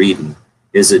things we're reading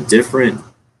is a different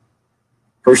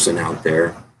person out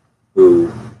there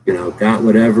who, got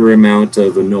whatever amount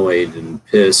of annoyed and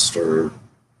pissed or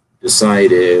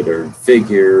decided or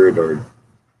figured or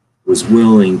was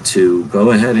willing to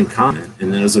go ahead and comment,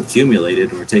 and then it's accumulated,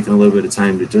 and we're taking a little bit of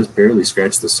time to just barely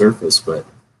scratch the surface. But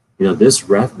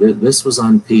this was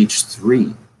on page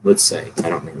 3, let's say. I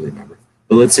don't really remember,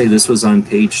 but let's say this was on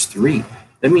page 3.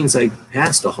 That means I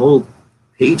passed a whole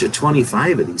page of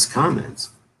 25 of these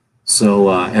comments. So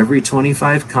every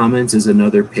 25 comments is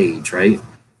another page, right?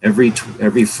 Every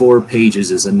 4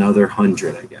 pages is another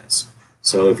 100, I guess.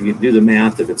 So if you do the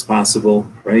math, if it's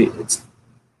possible, right, it's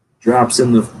drops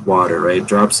in the water, right?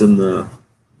 Drops in the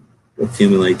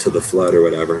accumulate to the flood or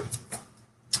whatever.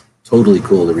 Totally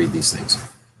cool to read these things.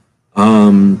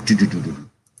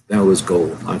 That was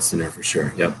gold. Lots in there for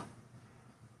sure. Yep.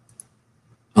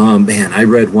 Man, I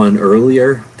read one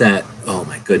earlier that, oh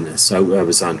my goodness, I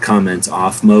was on comments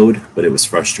off mode, but it was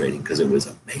frustrating because it was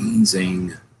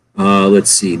amazing. Let's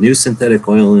see. New synthetic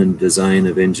oil and design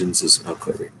of engines is, I'll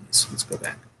quit reading these. Let's go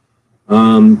back.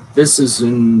 This is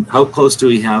in, how close do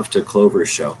we have to Clover's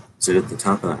show? Is it at the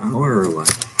top of the hour or what?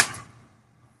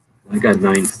 I got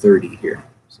 9:30 here,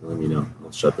 so let me know.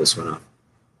 I'll shut this one off.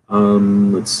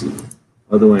 Let's see.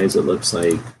 Otherwise, it looks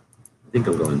like, I think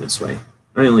I'm going this way.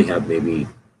 I only have maybe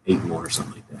 8 more or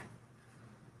something like that.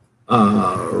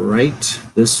 Right.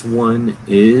 This one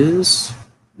is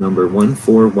number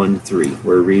 1413.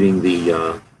 We're reading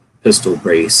the pistol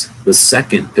brace, the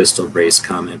second pistol brace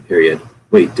comment period.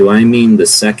 Wait, do I mean the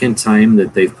second time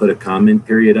that they've put a comment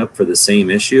period up for the same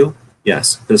issue?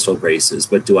 Yes, pistol braces.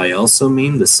 But do I also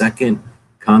mean the second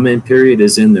comment period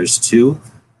is in there's 2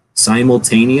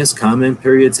 simultaneous comment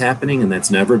periods happening and that's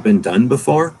never been done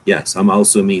before? Yes, I'm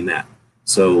also mean that.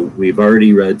 So we've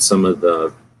already read some of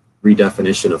the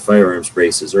redefinition of firearms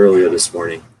braces earlier this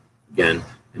morning again,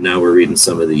 and now we're reading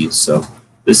some of these. So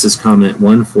this is comment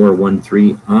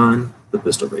 1413 on the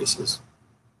pistol braces.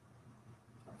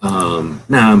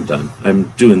 Nah, I'm done. I'm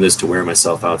doing this to wear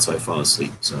myself out so I fall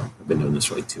asleep. So I've been doing this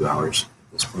for like 2 hours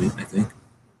at this point, I think.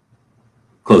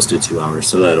 Close to 2 hours.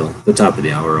 So the top of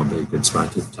the hour will be a good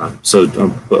spot to the top. So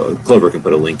Clover can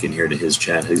put a link in here to his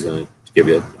chat. He's going to give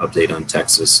you an update on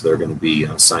Texas. They're going to be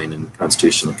signing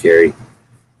constitutional carry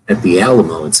at the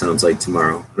Alamo, it sounds like,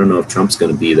 tomorrow. I don't know if Trump's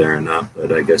going to be there or not,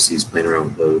 but I guess he's playing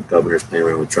around, the governor's playing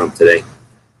around with Trump today.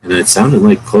 And it sounded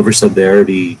like Clover said they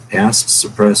already passed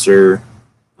suppressor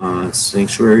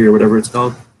sanctuary or whatever it's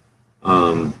called.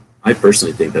 I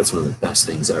personally think that's one of the best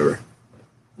things ever.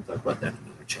 We'll talk about that in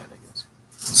another chat, I guess.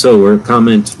 So we're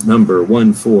comment number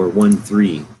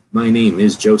 1413. My name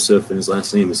is Joseph and his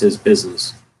last name is his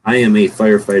business. I am a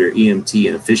firefighter, EMT,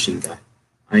 and a fishing guy.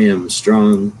 I am a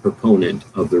strong proponent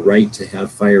of the right to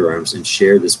have firearms and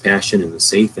share this passion in a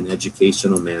safe and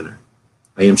educational manner.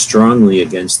 I am strongly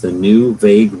against the new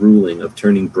vague ruling of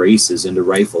turning braces into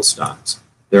rifle stocks.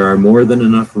 There are more than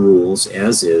enough rules,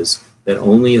 as is, that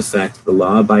only affect the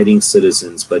law-abiding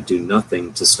citizens but do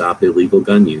nothing to stop illegal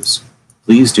gun use.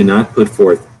 Please do not put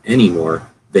forth any more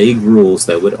vague rules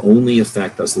that would only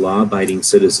affect us law-abiding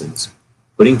citizens.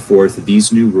 Putting forth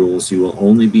these new rules, you will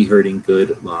only be hurting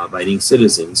good law-abiding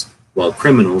citizens, while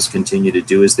criminals continue to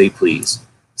do as they please.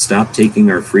 Stop taking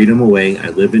our freedom away. I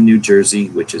live in New Jersey,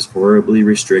 which is horribly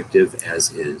restrictive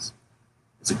as is.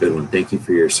 It's a good one. Thank you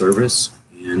for your service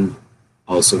and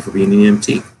also for being an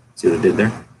EMT. See what I did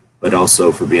there? But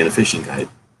also for being a fishing guide.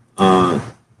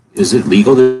 Is it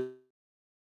legal to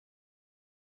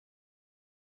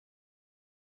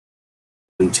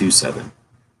 27?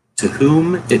 To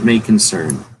whom it may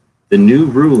concern, the new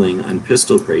ruling on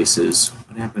pistol braces,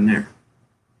 what happened there?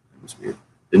 That was weird.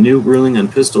 The new ruling on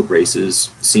pistol braces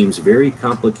seems very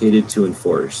complicated to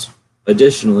enforce.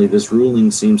 Additionally, this ruling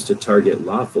seems to target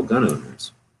lawful gun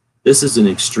owners. This is an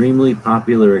extremely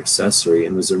popular accessory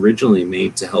and was originally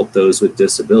made to help those with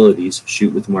disabilities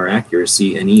shoot with more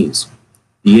accuracy and ease.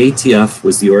 The ATF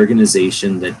was the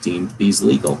organization that deemed these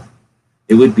legal.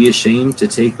 It would be a shame to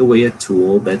take away a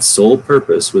tool that sole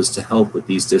purpose was to help with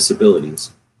these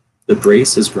disabilities. The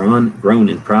brace has grown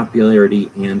in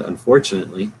popularity and,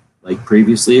 unfortunately, like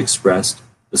previously expressed,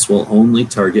 this will only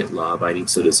target law-abiding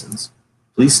citizens.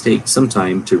 Please take some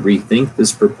time to rethink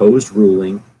this proposed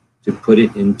ruling to put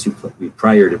it into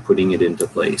prior to putting it into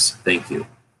place. Thank you. I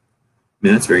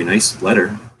mean, that's a very nice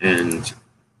letter, and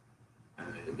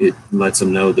it lets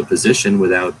them know the position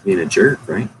without being a jerk,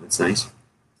 right? That's nice.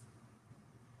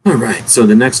 All right, so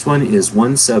the next one is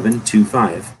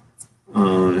 1725.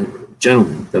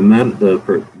 Gentlemen,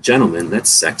 the gentleman,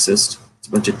 that's sexist. It's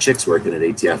a bunch of chicks working at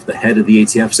ATF. The head of the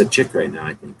ATF is a chick right now,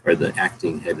 I think, or the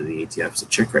acting head of the ATF is a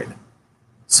chick right now.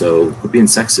 So quit being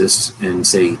sexist and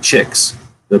say chicks.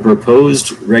 The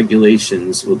proposed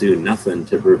regulations will do nothing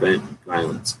to prevent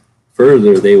violence.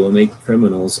 Further, they will make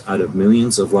criminals out of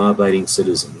millions of law-abiding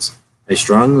citizens. I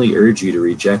strongly urge you to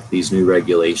reject these new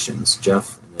regulations.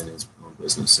 Jeff, and then his own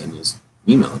business and his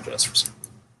email address for something.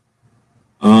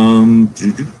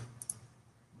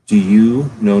 Do you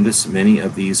notice many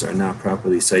of these are not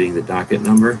properly citing the docket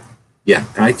number? Yeah,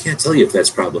 I can't tell you if that's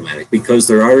problematic because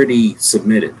they're already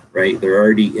submitted, right? They're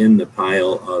already in the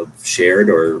pile of shared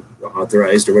or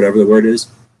authorized or whatever the word is.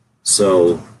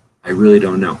 So I really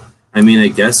don't know. I mean, I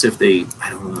guess if they, I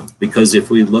don't know, because if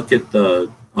we look at the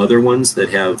other ones that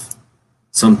have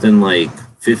something like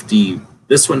 50.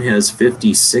 This one has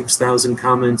 56,000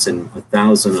 comments, and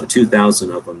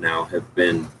 2,000 of them now have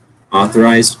been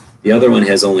authorized. The other one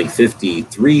has only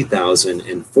 53,000,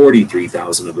 and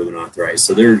 43,000 have been authorized.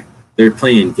 So they're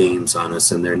playing games on us,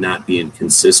 and they're not being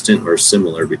consistent or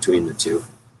similar between the two.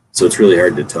 So it's really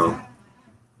hard to tell.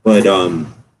 But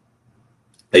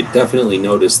I definitely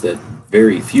noticed that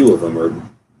very few of them are.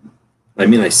 I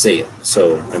mean, I say it.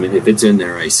 So, I mean, if it's in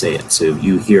there, I say it. So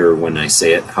you hear when I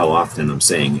say it, how often I'm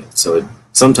saying it. So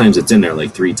sometimes it's in there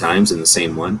like 3 times in the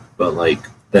same one, but like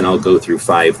then I'll go through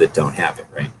 5 that don't have it,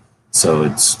 right? So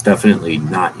it's definitely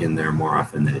not in there more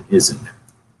often than it is in there.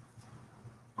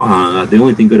 The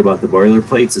only thing good about the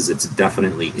boilerplates is it's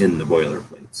definitely in the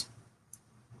boilerplates.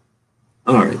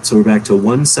 All right, so we're back to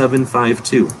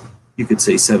 1752. You could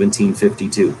say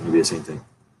 1752, it would be the same thing.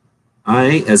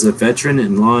 I, as a veteran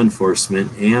in law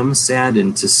enforcement, am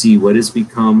saddened to see what has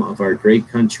become of our great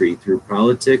country through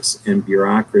politics and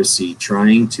bureaucracy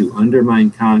trying to undermine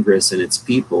Congress and its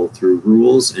people through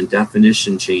rules and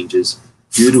definition changes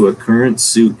due to a current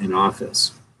suit in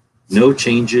office. No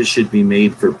changes should be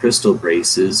made for pistol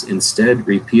braces. Instead,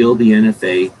 repeal the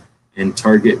NFA and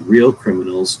target real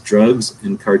criminals, drugs,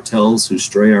 and cartels who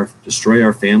destroy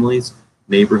our families,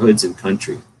 neighborhoods, and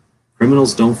country.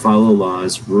 Criminals don't follow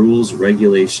laws, rules,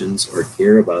 regulations, or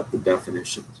care about the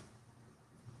definitions.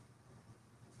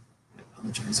 I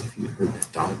apologize if you heard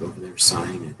that dog over there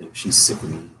sighing. I think she's sick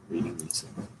of me reading these.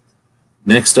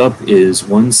 Next up is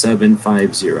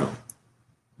 1750.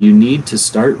 You need to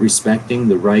start respecting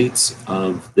the rights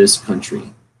of this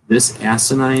country. This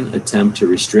asinine attempt to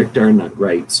restrict our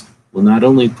rights will not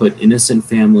only put innocent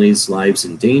families' lives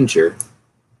in danger,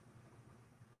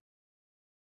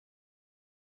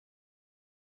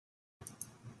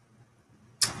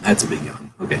 that's a big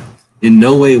yawn. Okay. In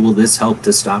no way will this help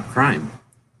to stop crime.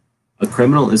 A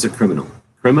criminal is a criminal.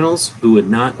 Criminals who would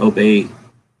not obey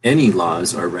any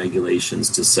laws or regulations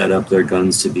to set up their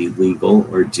guns to be legal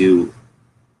or to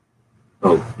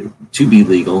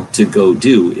go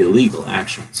do illegal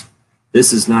actions.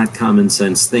 This is not common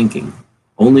sense thinking,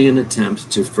 only an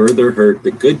attempt to further hurt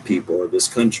the good people of this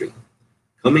country.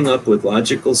 Coming up with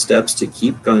logical steps to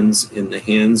keep guns in the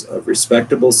hands of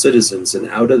respectable citizens and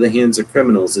out of the hands of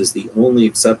criminals is the only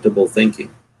acceptable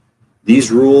thinking.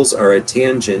 These rules are a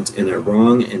tangent in a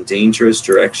wrong and dangerous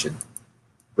direction.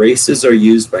 Braces are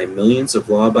used by millions of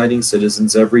law-abiding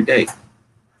citizens every day.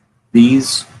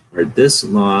 This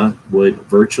law would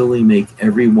virtually make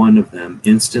every one of them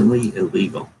instantly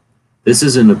illegal. This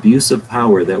is an abuse of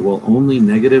power that will only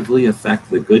negatively affect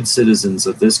the good citizens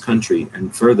of this country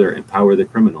and further empower the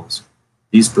criminals.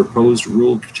 These proposed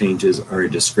rule changes are a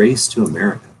disgrace to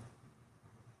America.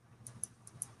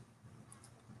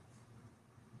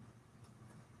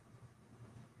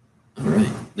 All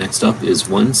right, next up is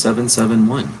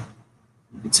 1771.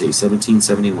 You could say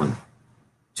 1771.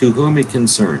 To whom it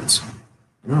concerns.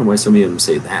 I don't know why so many of them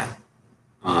say that.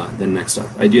 Then next up,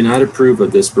 I do not approve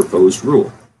of this proposed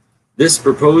rule. This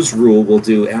proposed rule will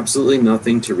do absolutely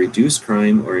nothing to reduce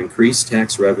crime or increase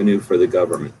tax revenue for the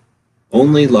government.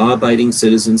 Only law-abiding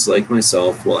citizens like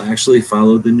myself will actually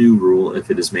follow the new rule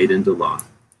if it is made into law.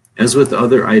 As with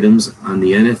other items on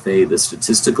the NFA, the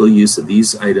statistical use of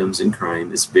these items in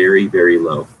crime is very, very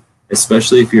low,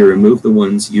 especially if you remove the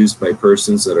ones used by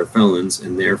persons that are felons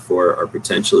and therefore are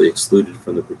potentially excluded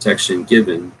from the protection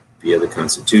given via the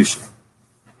Constitution.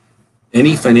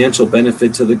 Any financial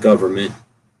benefit to the government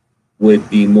would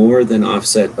be more than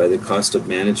offset by the cost of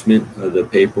management of the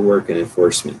paperwork and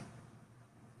enforcement.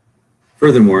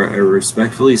 Furthermore, I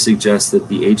respectfully suggest that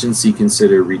the agency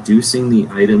consider reducing the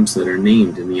items that are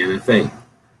named in the NFA.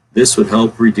 This would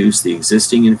help reduce the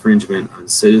existing infringement on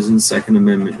citizens' Second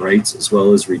Amendment rights, as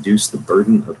well as reduce the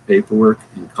burden of paperwork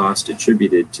and cost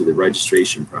attributed to the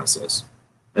registration process.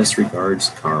 Best regards,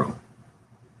 Carl.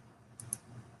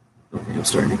 Okay, I'm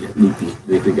starting to get loopy. I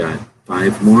think we got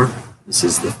 5 more. This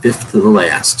is the 5th to the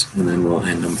last, and then we'll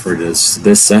end them for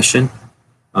this session.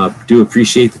 Do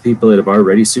appreciate the people that have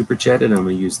already super chatted. I'm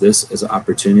going to use this as an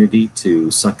opportunity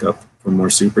to suck up for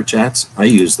more super chats. I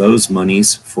use those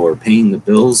monies for paying the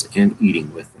bills and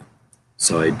eating with them.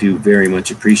 So I do very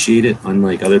much appreciate it.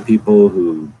 Unlike other people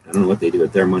who, I don't know what they do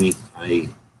with their money, I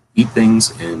eat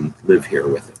things and live here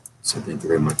with it. So thank you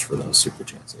very much for those super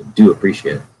chats. I do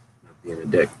appreciate it. Not being a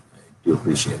dick, I do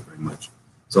appreciate it very much.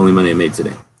 It's the only money I made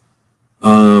today.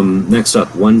 Next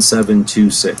up,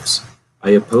 1726.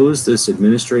 I oppose this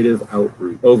administrative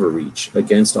overreach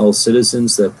against all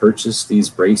citizens that purchase these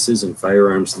braces and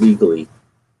firearms legally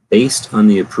based on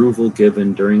the approval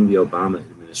given during the Obama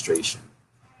administration.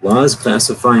 Laws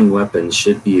classifying weapons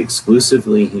should be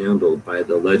exclusively handled by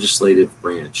the legislative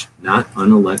branch, not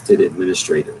unelected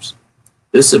administrators.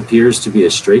 This appears to be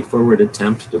a straightforward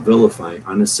attempt to vilify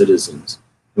honest citizens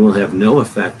and will have no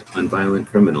effect on violent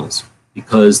criminals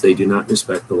because they do not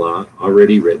respect the law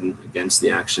already written against the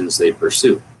actions they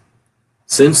pursue.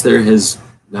 Since there has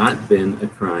not been a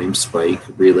crime spike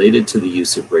related to the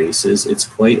use of braces, it's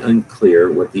quite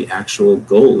unclear what the actual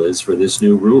goal is for this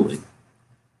new ruling.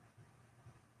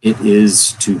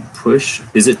 Is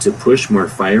it to push more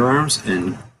firearms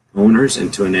and owners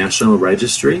into a national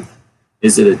registry?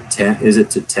 Is it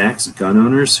to tax gun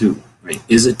owners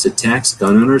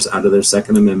out of their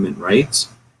Second Amendment rights?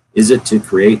 Is it to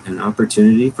create an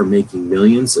opportunity for making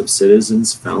millions of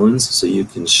citizens felons so you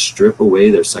can strip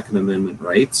away their Second Amendment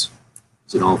rights?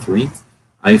 Is it all three?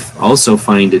 I also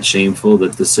find it shameful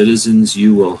that the citizens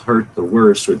you will hurt the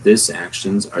worst with this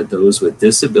actions are those with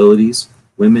disabilities,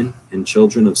 women, and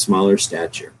children of smaller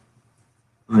stature.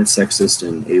 Well, it's sexist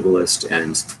and ableist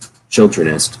and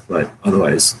childrenist, but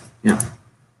otherwise, yeah.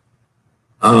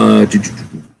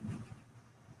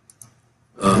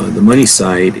 The money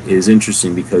side is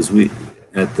interesting because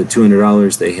at the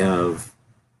 $200, they have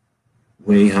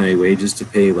way high wages to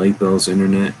pay, light bills,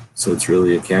 internet, so it's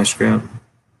really a cash grab.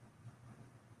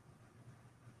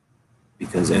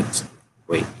 Because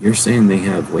wait, you're saying they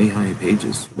have way high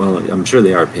wages? Well, I'm sure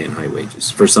they are paying high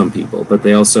wages for some people, but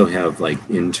they also have like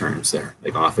interns there,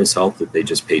 like office help that they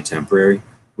just pay temporary,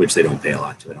 which they don't pay a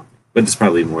lot to, I don't think. But it's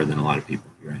probably more than a lot of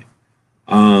people, you're right.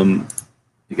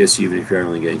 I guess even if you're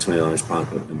only getting $20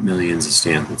 pop up, millions of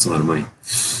stamps, that's a lot of money.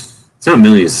 It's not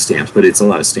millions of stamps, but it's a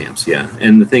lot of stamps, yeah.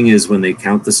 And the thing is, when they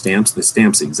count the stamps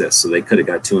exist. So they could have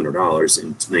got $200 in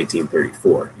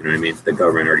 1934. You know what I mean? The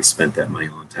government already spent that money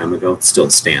a long time ago. It's still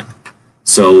a stamp.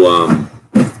 So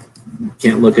you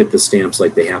can't look at the stamps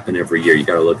like they happen every year. You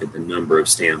got to look at the number of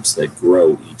stamps that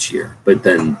grow each year. But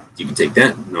then you can take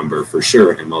that number for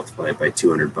sure and multiply it by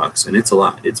 $200, and it's a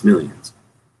lot. It's millions.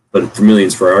 But for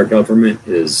millions for our government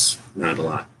is not a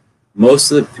lot.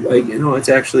 Most of the, it's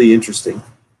actually interesting.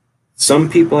 Some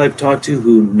people I've talked to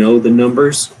who know the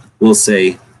numbers will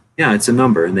say, yeah, it's a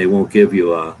number, and they won't give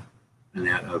you an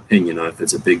opinion on if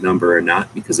it's a big number or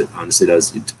not, because it honestly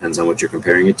does. It depends on what you're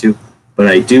comparing it to. But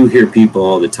I do hear people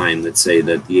all the time that say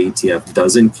that the ATF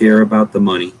doesn't care about the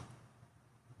money,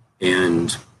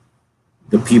 and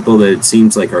the people that it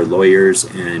seems like are lawyers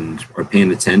and are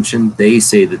paying attention, they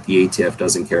say that the ATF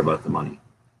doesn't care about the money.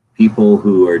 People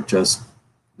who are just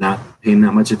not paying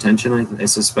that much attention, I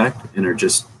suspect, and are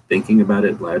just thinking about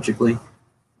it logically,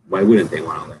 why wouldn't they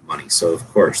want all that money? So of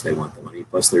course they want the money,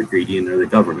 plus they're greedy and they're the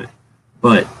government.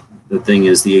 But the thing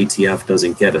is, the ATF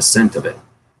doesn't get a cent of it.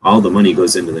 All the money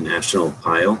goes into the national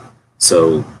pile,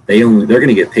 so they're going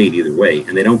to get paid either way,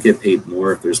 and they don't get paid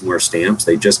more if there's more stamps,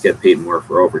 they just get paid more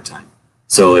for overtime.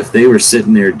 So if they were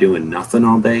sitting there doing nothing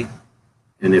all day,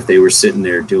 and if they were sitting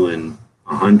there doing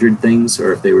 100 things,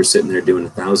 or if they were sitting there doing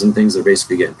 1,000 things, they're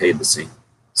basically getting paid the same.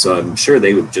 So I'm sure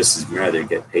they would just as rather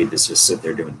get paid to just sit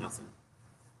there doing nothing.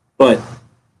 But,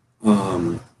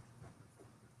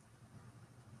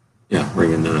 yeah, we're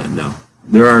going to know.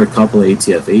 There are a couple of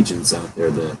ATF agents out there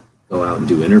that go out and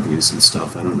do interviews and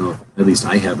stuff. I don't know, at least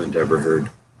I haven't ever heard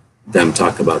them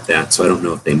talk about that, so I don't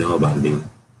know if they know about it either.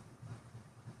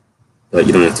 But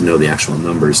you don't have to know the actual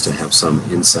numbers to have some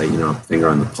insight, finger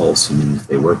on the pulse, if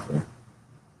they work there.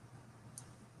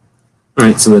 All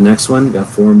right, so the next one, got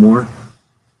 4 more,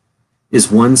 is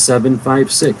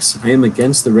 1756. I am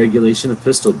against the regulation of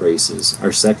pistol braces.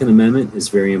 Our Second Amendment is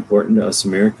very important to us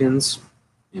Americans,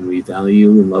 and we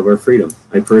value and love our freedom.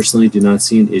 I personally do not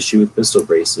see an issue with pistol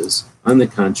braces. On the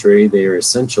contrary, they are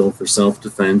essential for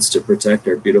self-defense to protect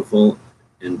our beautiful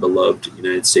and beloved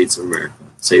United States of America.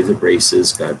 Save the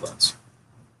braces, God bless.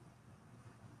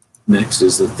 Next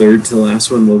is the third to the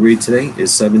last one we'll read today,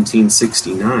 is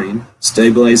 1769.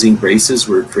 Stabilizing braces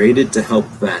were created to help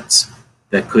vets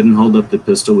that couldn't hold up the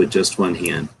pistol with just one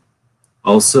hand.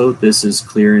 Also, this is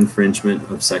clear infringement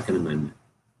of Second Amendment.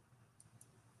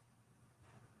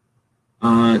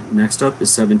 Next up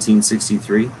is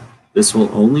 1763. This will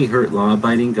only hurt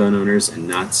law-abiding gun owners and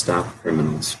not stop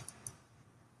criminals.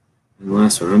 And the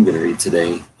last one I'm going to read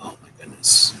today, oh my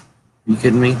goodness, are you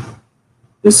kidding me?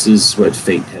 This is what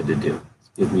fate had to do.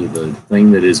 Give me the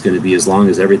thing that is going to be as long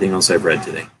as everything else I've read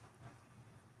today.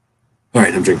 All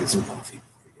right, I'm drinking some coffee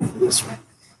before we get into this one.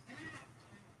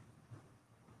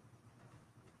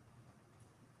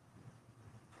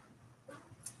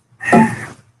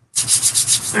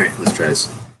 All right, let's try this.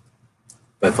 If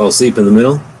I fall asleep in the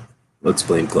middle, let's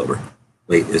blame Clover.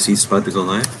 Wait, is he about to go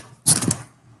live?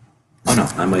 Oh no,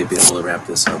 I might be able to wrap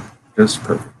this up. Just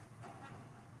perfect.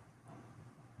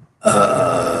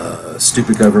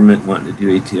 Stupid government wanting to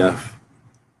do ATF.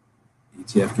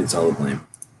 ATF gets all the blame.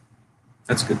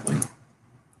 That's a good point.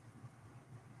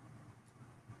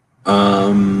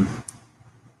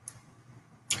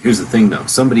 Here's the thing, though.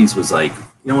 Somebody's was like,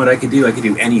 you know what I could do? I could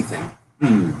do anything.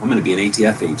 I'm going to be an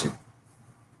ATF agent.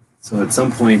 So at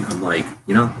some point, I'm like,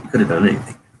 you know, you could have done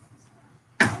anything.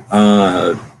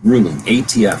 Ruling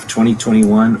ATF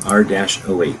 2021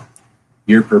 R-08.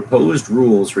 Your proposed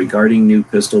rules regarding new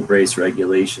pistol brace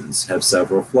regulations have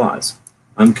several flaws.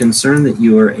 I'm concerned that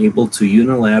you are able to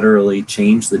unilaterally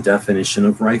change the definition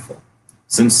of rifle.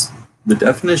 Since the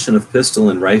definition of pistol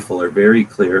and rifle are very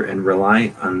clear and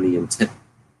rely on the intent.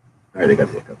 All right, I got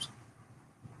the hiccups.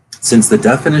 Since the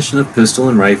definition of pistol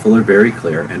and rifle are very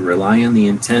clear and rely on the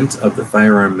intent of the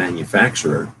firearm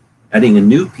manufacturer, adding a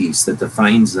new piece that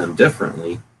defines them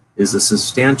differently is a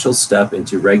substantial step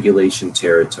into regulation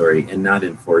territory and not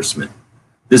enforcement.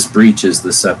 This breaches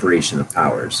the separation of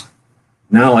powers.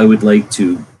 Now I would like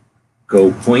to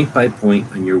go point by point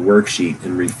on your worksheet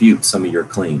and refute some of your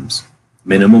claims.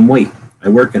 Minimum weight. I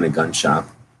work in a gun shop.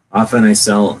 Often I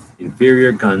sell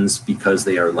inferior guns because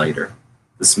they are lighter.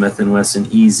 The Smith & Wesson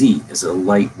EZ is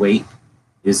lightweight,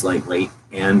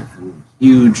 and a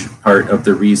huge part of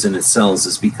the reason it sells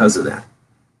is because of that.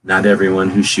 Not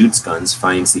everyone who shoots guns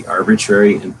finds the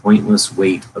arbitrary and pointless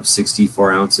weight of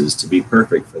 64 ounces to be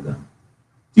perfect for them.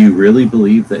 Do you really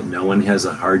believe that no one has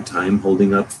a hard time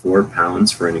holding up 4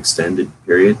 pounds for an extended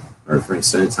period or for an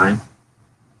extended time?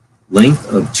 Length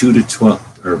of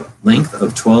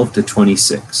 12 to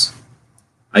 26.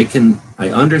 I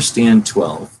understand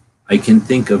 12. I can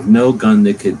think of no gun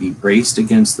that could be braced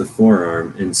against the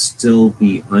forearm and still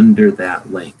be under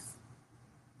that length.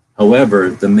 However,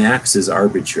 the max is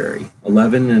arbitrary.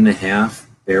 11.5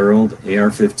 barreled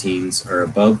AR-15s are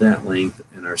above that length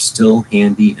and are still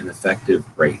handy and effective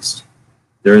braced.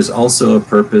 There is also a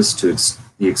purpose to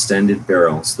the extended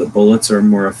barrels. The bullets are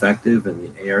more effective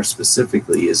and the AR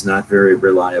specifically is not very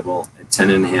reliable at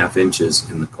 10.5 inches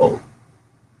in the cold.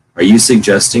 Are you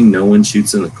suggesting no one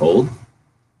shoots in the cold?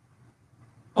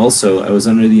 Also, I was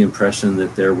under the impression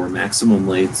that there were maximum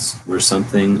lengths where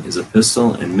something is a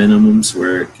pistol and minimums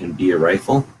where it can be a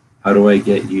rifle. How do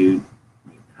you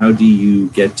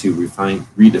get to redefine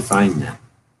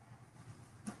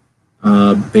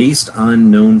that? Based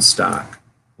on known stock.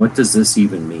 What does this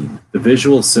even mean? The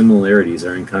visual similarities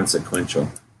are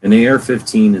inconsequential. An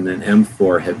AR-15 and an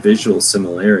M4 have visual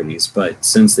similarities, but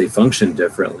since they function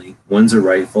differently, one's a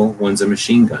rifle, one's a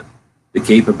machine gun. The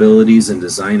capabilities and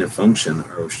design of function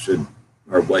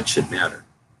are what should matter.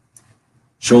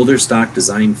 Shoulder stock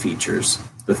design features.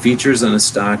 The features on a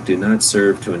stock do not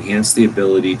serve to enhance the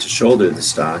ability to shoulder the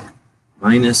stock,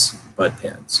 minus butt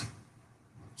pads.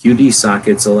 QD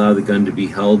sockets allow the gun to be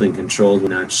held and controlled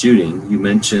when not shooting. You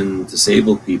mentioned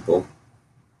disabled people.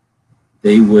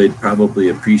 They would probably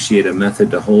appreciate a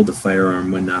method to hold the firearm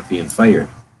when not being fired.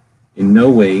 In no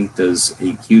way does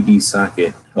a QD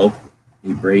socket help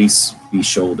a brace be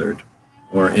shouldered,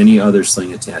 or any other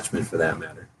sling attachment for that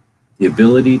matter. The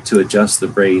ability to adjust the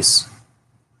brace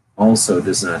also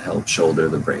does not help shoulder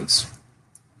the brace.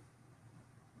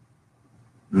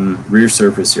 Rear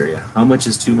surface area. How much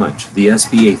is too much? The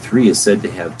SBA-3 is said to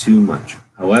have too much.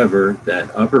 However, that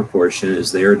upper portion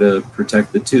is there to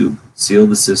protect the tube, seal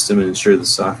the system, and ensure the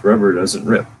soft rubber doesn't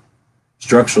rip.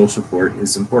 Structural support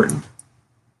is important.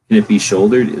 Can it be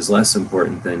shouldered is less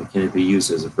important than can it be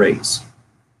used as a brace.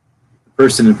 The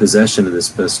person in possession of this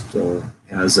pistol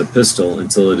has a pistol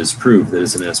until it is proved that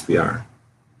it's an SBR.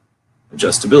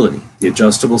 Adjustability. The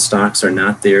adjustable stocks are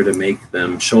not there to make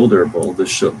them shoulderable.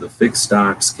 The fixed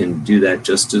stocks can do that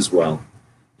just as well.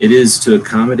 It is to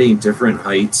accommodate different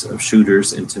heights of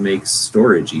shooters and to make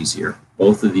storage easier.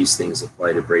 Both of these things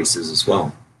apply to braces as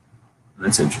well.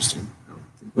 That's interesting.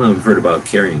 Well, I've heard about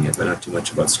carrying it, but not too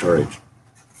much about storage.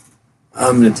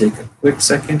 I'm going to take a quick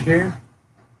second here.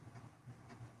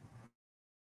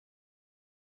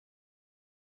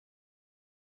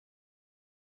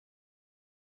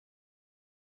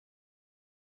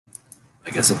 I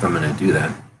guess if I'm going to do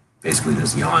that, basically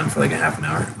just yawn for like a half an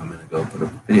hour, I'm going to go put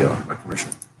up a video of my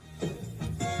commercial.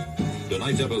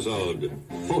 Tonight's episode,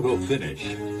 photo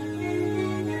finish.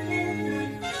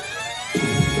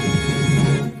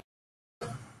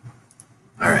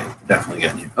 All right, definitely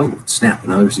got you. Oh, snap,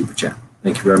 another super chat.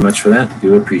 Thank you very much for that.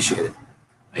 Do appreciate it.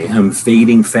 I am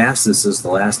fading fast. This is the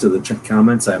last of the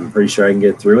comments. I'm pretty sure I can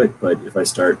get through it, but if I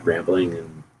start rambling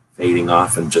and fading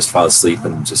off and just fall asleep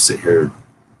and just sit here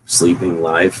sleeping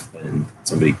live and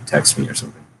somebody text me or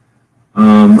something.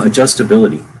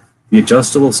 Adjustability. The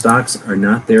adjustable stocks are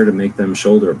not there to make them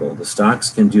shoulderable. The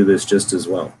stocks can do this just as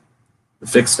well. The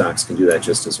fixed stocks can do that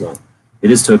just as well.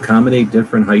 It is to accommodate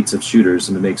different heights of shooters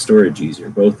and to make storage easier.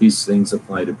 Both these things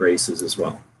apply to braces as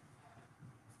well.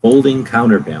 Folding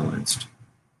counterbalanced.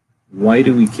 Why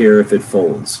do we care if it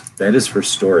folds? That is for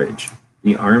storage.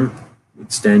 The arm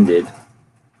extended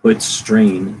puts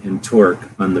strain and torque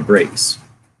on the brace.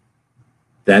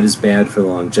 That is bad for the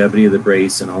longevity of the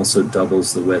brace and also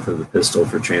doubles the width of the pistol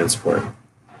for transport.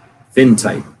 Fin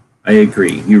type. I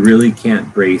agree. You really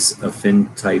can't brace a fin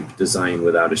type design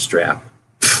without a strap.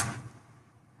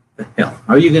 The hell?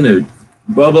 How are you going to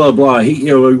blah, blah, blah? Hey, you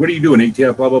know, what are you doing,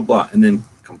 ATF, blah, blah, blah, and then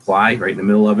comply right in the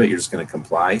middle of it? You're just going to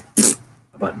comply? How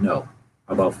about no?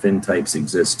 How about fin types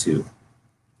exist too?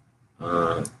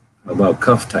 How about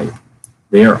cuff type?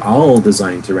 They are all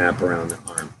designed to wrap around the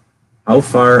arm. How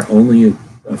far only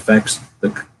affects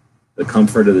the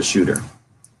comfort of the shooter.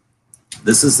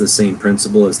 This is the same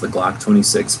principle as the Glock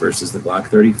 26 versus the Glock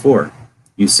 34.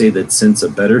 You say that since a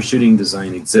better shooting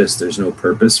design exists, there's no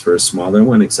purpose for a smaller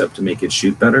one except to make it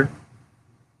shoot better.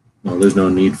 Well, there's no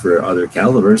need for other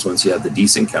calibers. Once you have the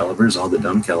decent calibers, all the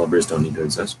dumb calibers don't need to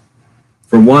exist.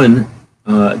 For one,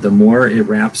 the more it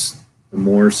wraps, the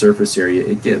more surface area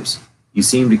it gives. You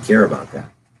seem to care about that.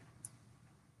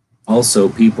 Also,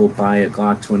 people buy a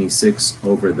Glock 26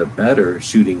 over the better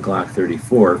shooting Glock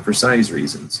 34 for size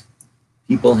reasons.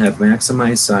 People have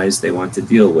maximized size they want to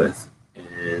deal with,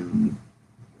 and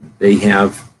they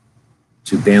have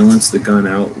to balance the gun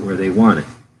out where they want it.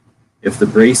 If the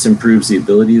brace improves the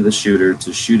ability of the shooter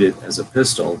to shoot it as a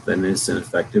pistol, then it's an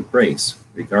effective brace,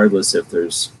 regardless if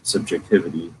there's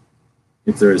subjectivity,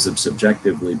 if there is a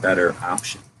subjectively better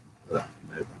option.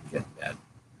 I'm getting bad.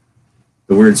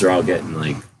 The words are all getting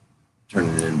like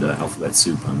turning it into alphabet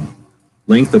soup on me.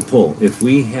 Length of pull. If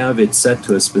we have it set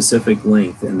to a specific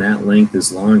length and that length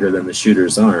is longer than the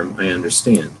shooter's arm, I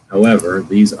understand. However,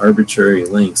 these arbitrary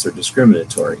lengths are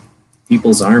discriminatory.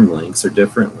 People's arm lengths are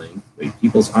different lengths.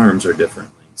 People's arms are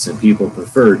different lengths, and people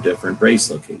prefer different brace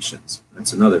locations.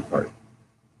 That's another part.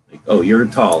 Like, oh, you're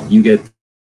tall, you get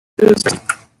this.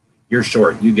 You're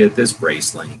short, you get this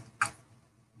brace length.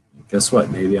 Guess what?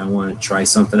 Maybe I want to try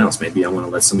something else. Maybe I want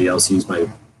to let somebody else use my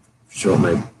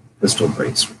pistol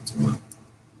brace.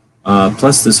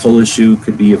 Plus, this whole issue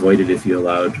could be avoided if you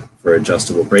allowed for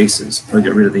adjustable braces or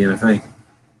get rid of the NFA.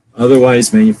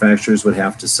 Otherwise, manufacturers would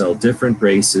have to sell different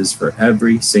braces for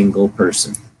every single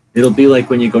person. It'll be like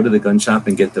when you go to the gun shop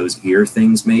and get those ear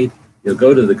things made. You'll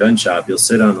go to the gun shop, you'll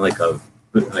sit on like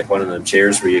one of them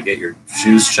chairs where you get your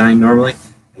shoes shined normally,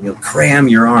 and you'll cram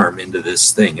your arm into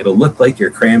this thing. It'll look like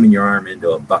you're cramming your arm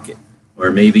into a bucket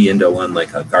or maybe into one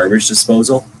like a garbage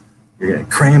disposal. You're going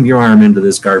to cram your arm into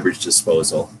this garbage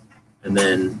disposal, and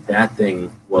then that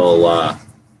thing will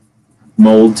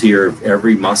mold to your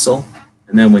every muscle.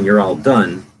 And then when you're all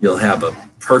done, you'll have a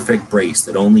perfect brace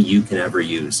that only you can ever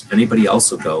use. Anybody else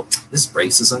will go, this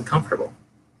brace is uncomfortable.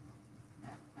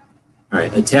 All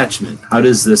right, attachment. How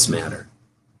does this matter?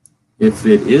 If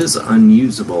it is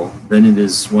unusable, then it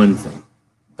is one thing.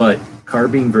 But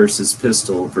carbine versus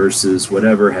pistol versus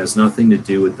whatever has nothing to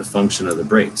do with the function of the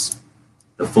brace.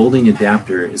 The folding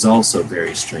adapter is also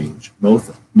very strange.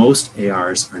 Most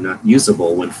ARs are not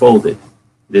usable when folded.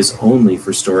 It is only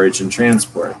for storage and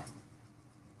transport.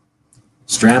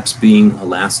 Straps being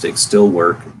elastic still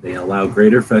work. They allow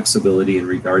greater flexibility in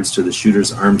regards to the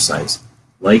shooter's arm size.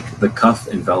 Like the cuff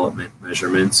envelopment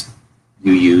measurements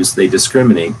you use, they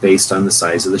discriminate based on the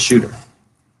size of the shooter.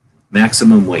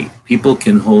 Maximum weight. People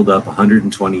can hold up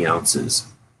 120 ounces.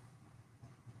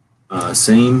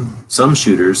 Some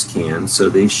shooters can, so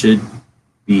they should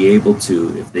be able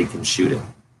to if they can shoot it.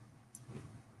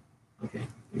 Okay,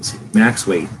 max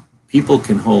weight. People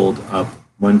can hold up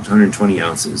 120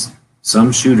 ounces.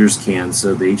 Some shooters can,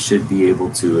 so they should be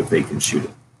able to if they can shoot it.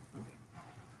 Okay.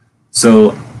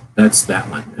 So that's that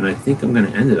one. And I think I'm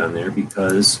going to end it on there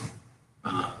because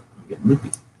I'm getting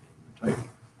loopy. I'm tired.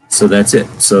 So that's it.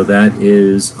 So that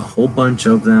is a whole bunch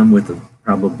of them with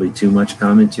probably too much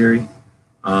commentary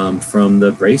from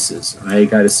the braces. I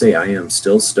got to say, I am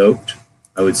still stoked.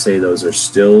 I would say those are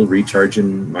still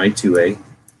recharging my 2A.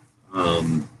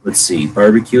 Let's see,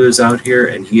 Barbecue is out here,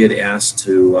 and he had asked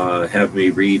to have me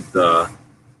read the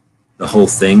whole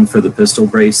thing for the pistol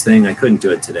brace thing. I couldn't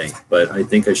do it today, but I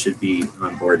think I should be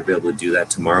on board to be able to do that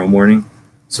tomorrow morning.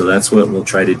 So that's what we'll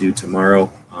try to do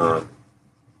tomorrow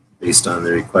based on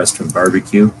the request from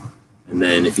Barbecue. And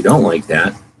then if you don't like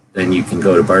that, then you can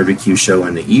go to Barbecue Show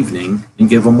in the evening and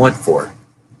give them what for.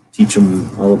 Teach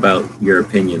them all about your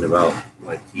opinion about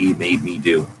what he made me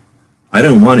do. I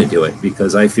don't want to do it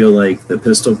because I feel like the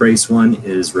pistol brace one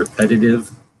is repetitive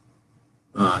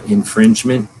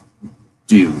infringement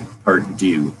part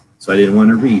due. So I didn't want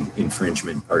to read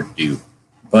infringement part 2.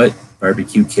 But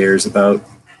barbecue cares about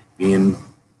being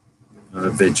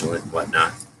vigilant and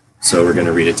whatnot. So we're going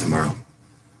to read it tomorrow.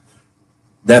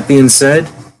 That being said,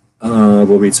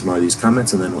 we'll read some more of these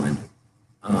comments and then we'll end it.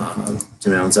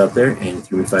 Tim Allen's out there and he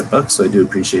threw me $5, so I do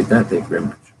appreciate that. Thank you very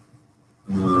much.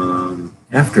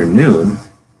 Afternoon,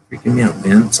 freaking me out,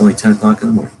 man. It's only 10 o'clock in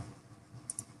the morning.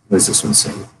 What does this one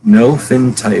say? No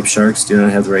fin type sharks do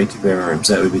not have the right to bear arms.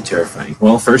 That would be terrifying.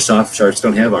 Well, first off, sharks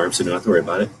don't have arms, so you don't have to worry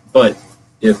about it. But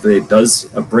if it does,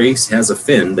 a brace has a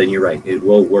fin, then you're right. It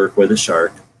will work with a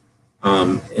shark.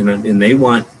 And they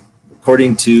want,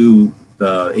 according to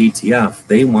the ATF,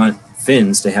 they want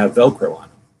fins to have Velcro on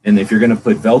them. And if you're going to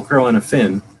put Velcro on a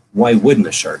fin, why wouldn't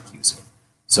a shark use it?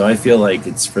 So I feel like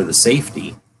it's for the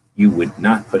safety, you would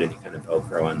not put any kind of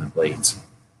Velcro on the blades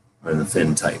or the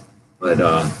fin type. But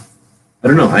I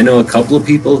don't know. I know a couple of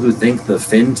people who think the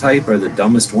fin type are the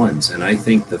dumbest ones. And I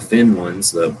think the fin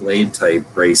ones, the blade type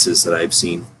braces that I've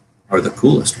seen, are the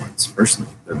coolest ones,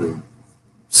 personally. They're the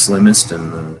slimmest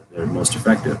and they're most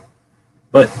effective.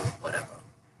 But whatever.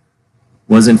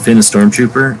 Wasn't Finn a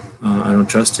stormtrooper? I don't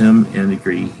trust him and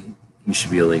agree he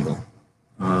should be illegal.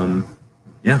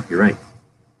 Yeah, you're right.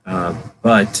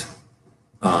 But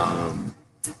I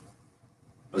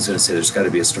was going to say there's got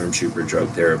to be a stormtrooper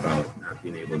joke there about not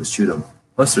being able to shoot them.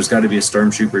 Plus, there's got to be a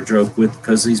stormtrooper joke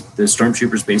because the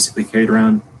stormtroopers basically carried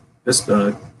around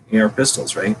AR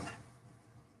pistols, right?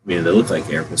 I mean, they look like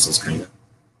AR pistols, kind of.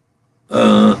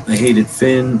 I hated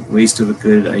Finn. Waste of a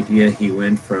good idea. He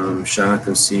went from shock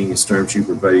of seeing his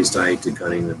stormtrooper buddies die to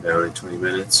gunning them down in 20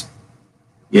 minutes.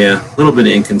 Yeah, a little bit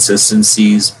of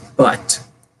inconsistencies, but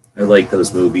I like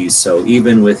those movies. So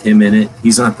even with him in it,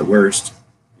 he's not the worst.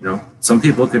 You know, some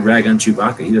people could rag on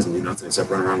Chewbacca. He doesn't do nothing except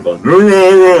run around going,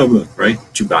 right?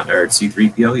 Chewbacca or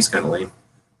C-3PO, he's kind of lame.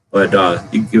 But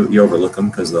you overlook him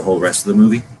because of the whole rest of the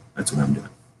movie. That's what I'm doing.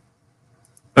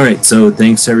 All right, so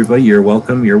thanks everybody. You're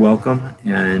welcome. You're welcome.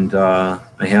 And I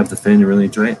have the Finn. I really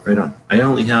enjoy it. Right on. I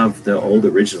only have the old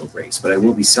original brace, but I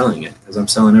will be selling it because I'm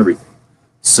selling everything.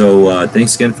 So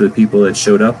thanks again for the people that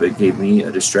showed up. It gave me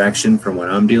a distraction from what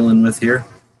I'm dealing with here.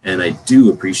 And I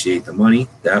do appreciate the money.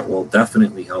 That will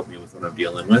definitely help me with what I'm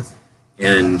dealing with.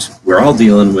 And we're all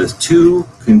dealing with two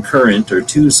concurrent or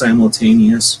two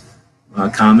simultaneous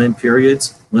comment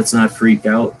periods. Let's not freak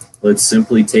out. Let's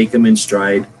simply take them in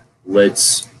stride.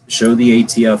 Let's show the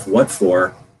ATF what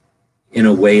for in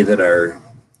a way that our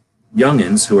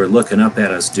youngins who are looking up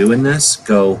at us doing this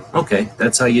go, okay,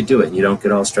 that's how you do it. You don't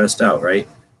get all stressed out, right?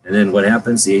 And then what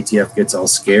happens? The ATF gets all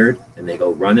scared and they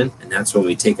go running, and that's when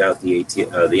we take out the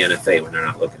NFA when they're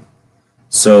not looking.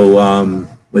 So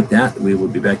with that, we will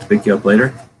be back to pick you up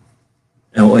later.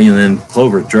 Oh, and then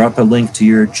Clover, drop a link to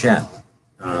your chat.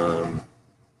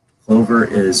 Clover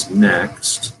is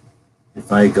next.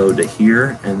 If I go to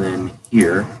here and then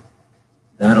here,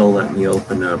 that'll let me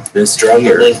open up this here.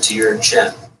 Drop a link to your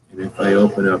chat. And if I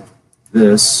open up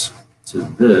this to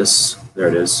this, there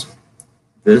it is.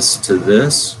 This to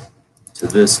this, to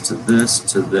this to this,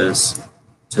 to this,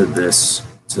 to this,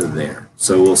 to there.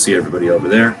 So we'll see everybody over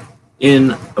there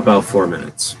in about 4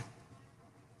 minutes.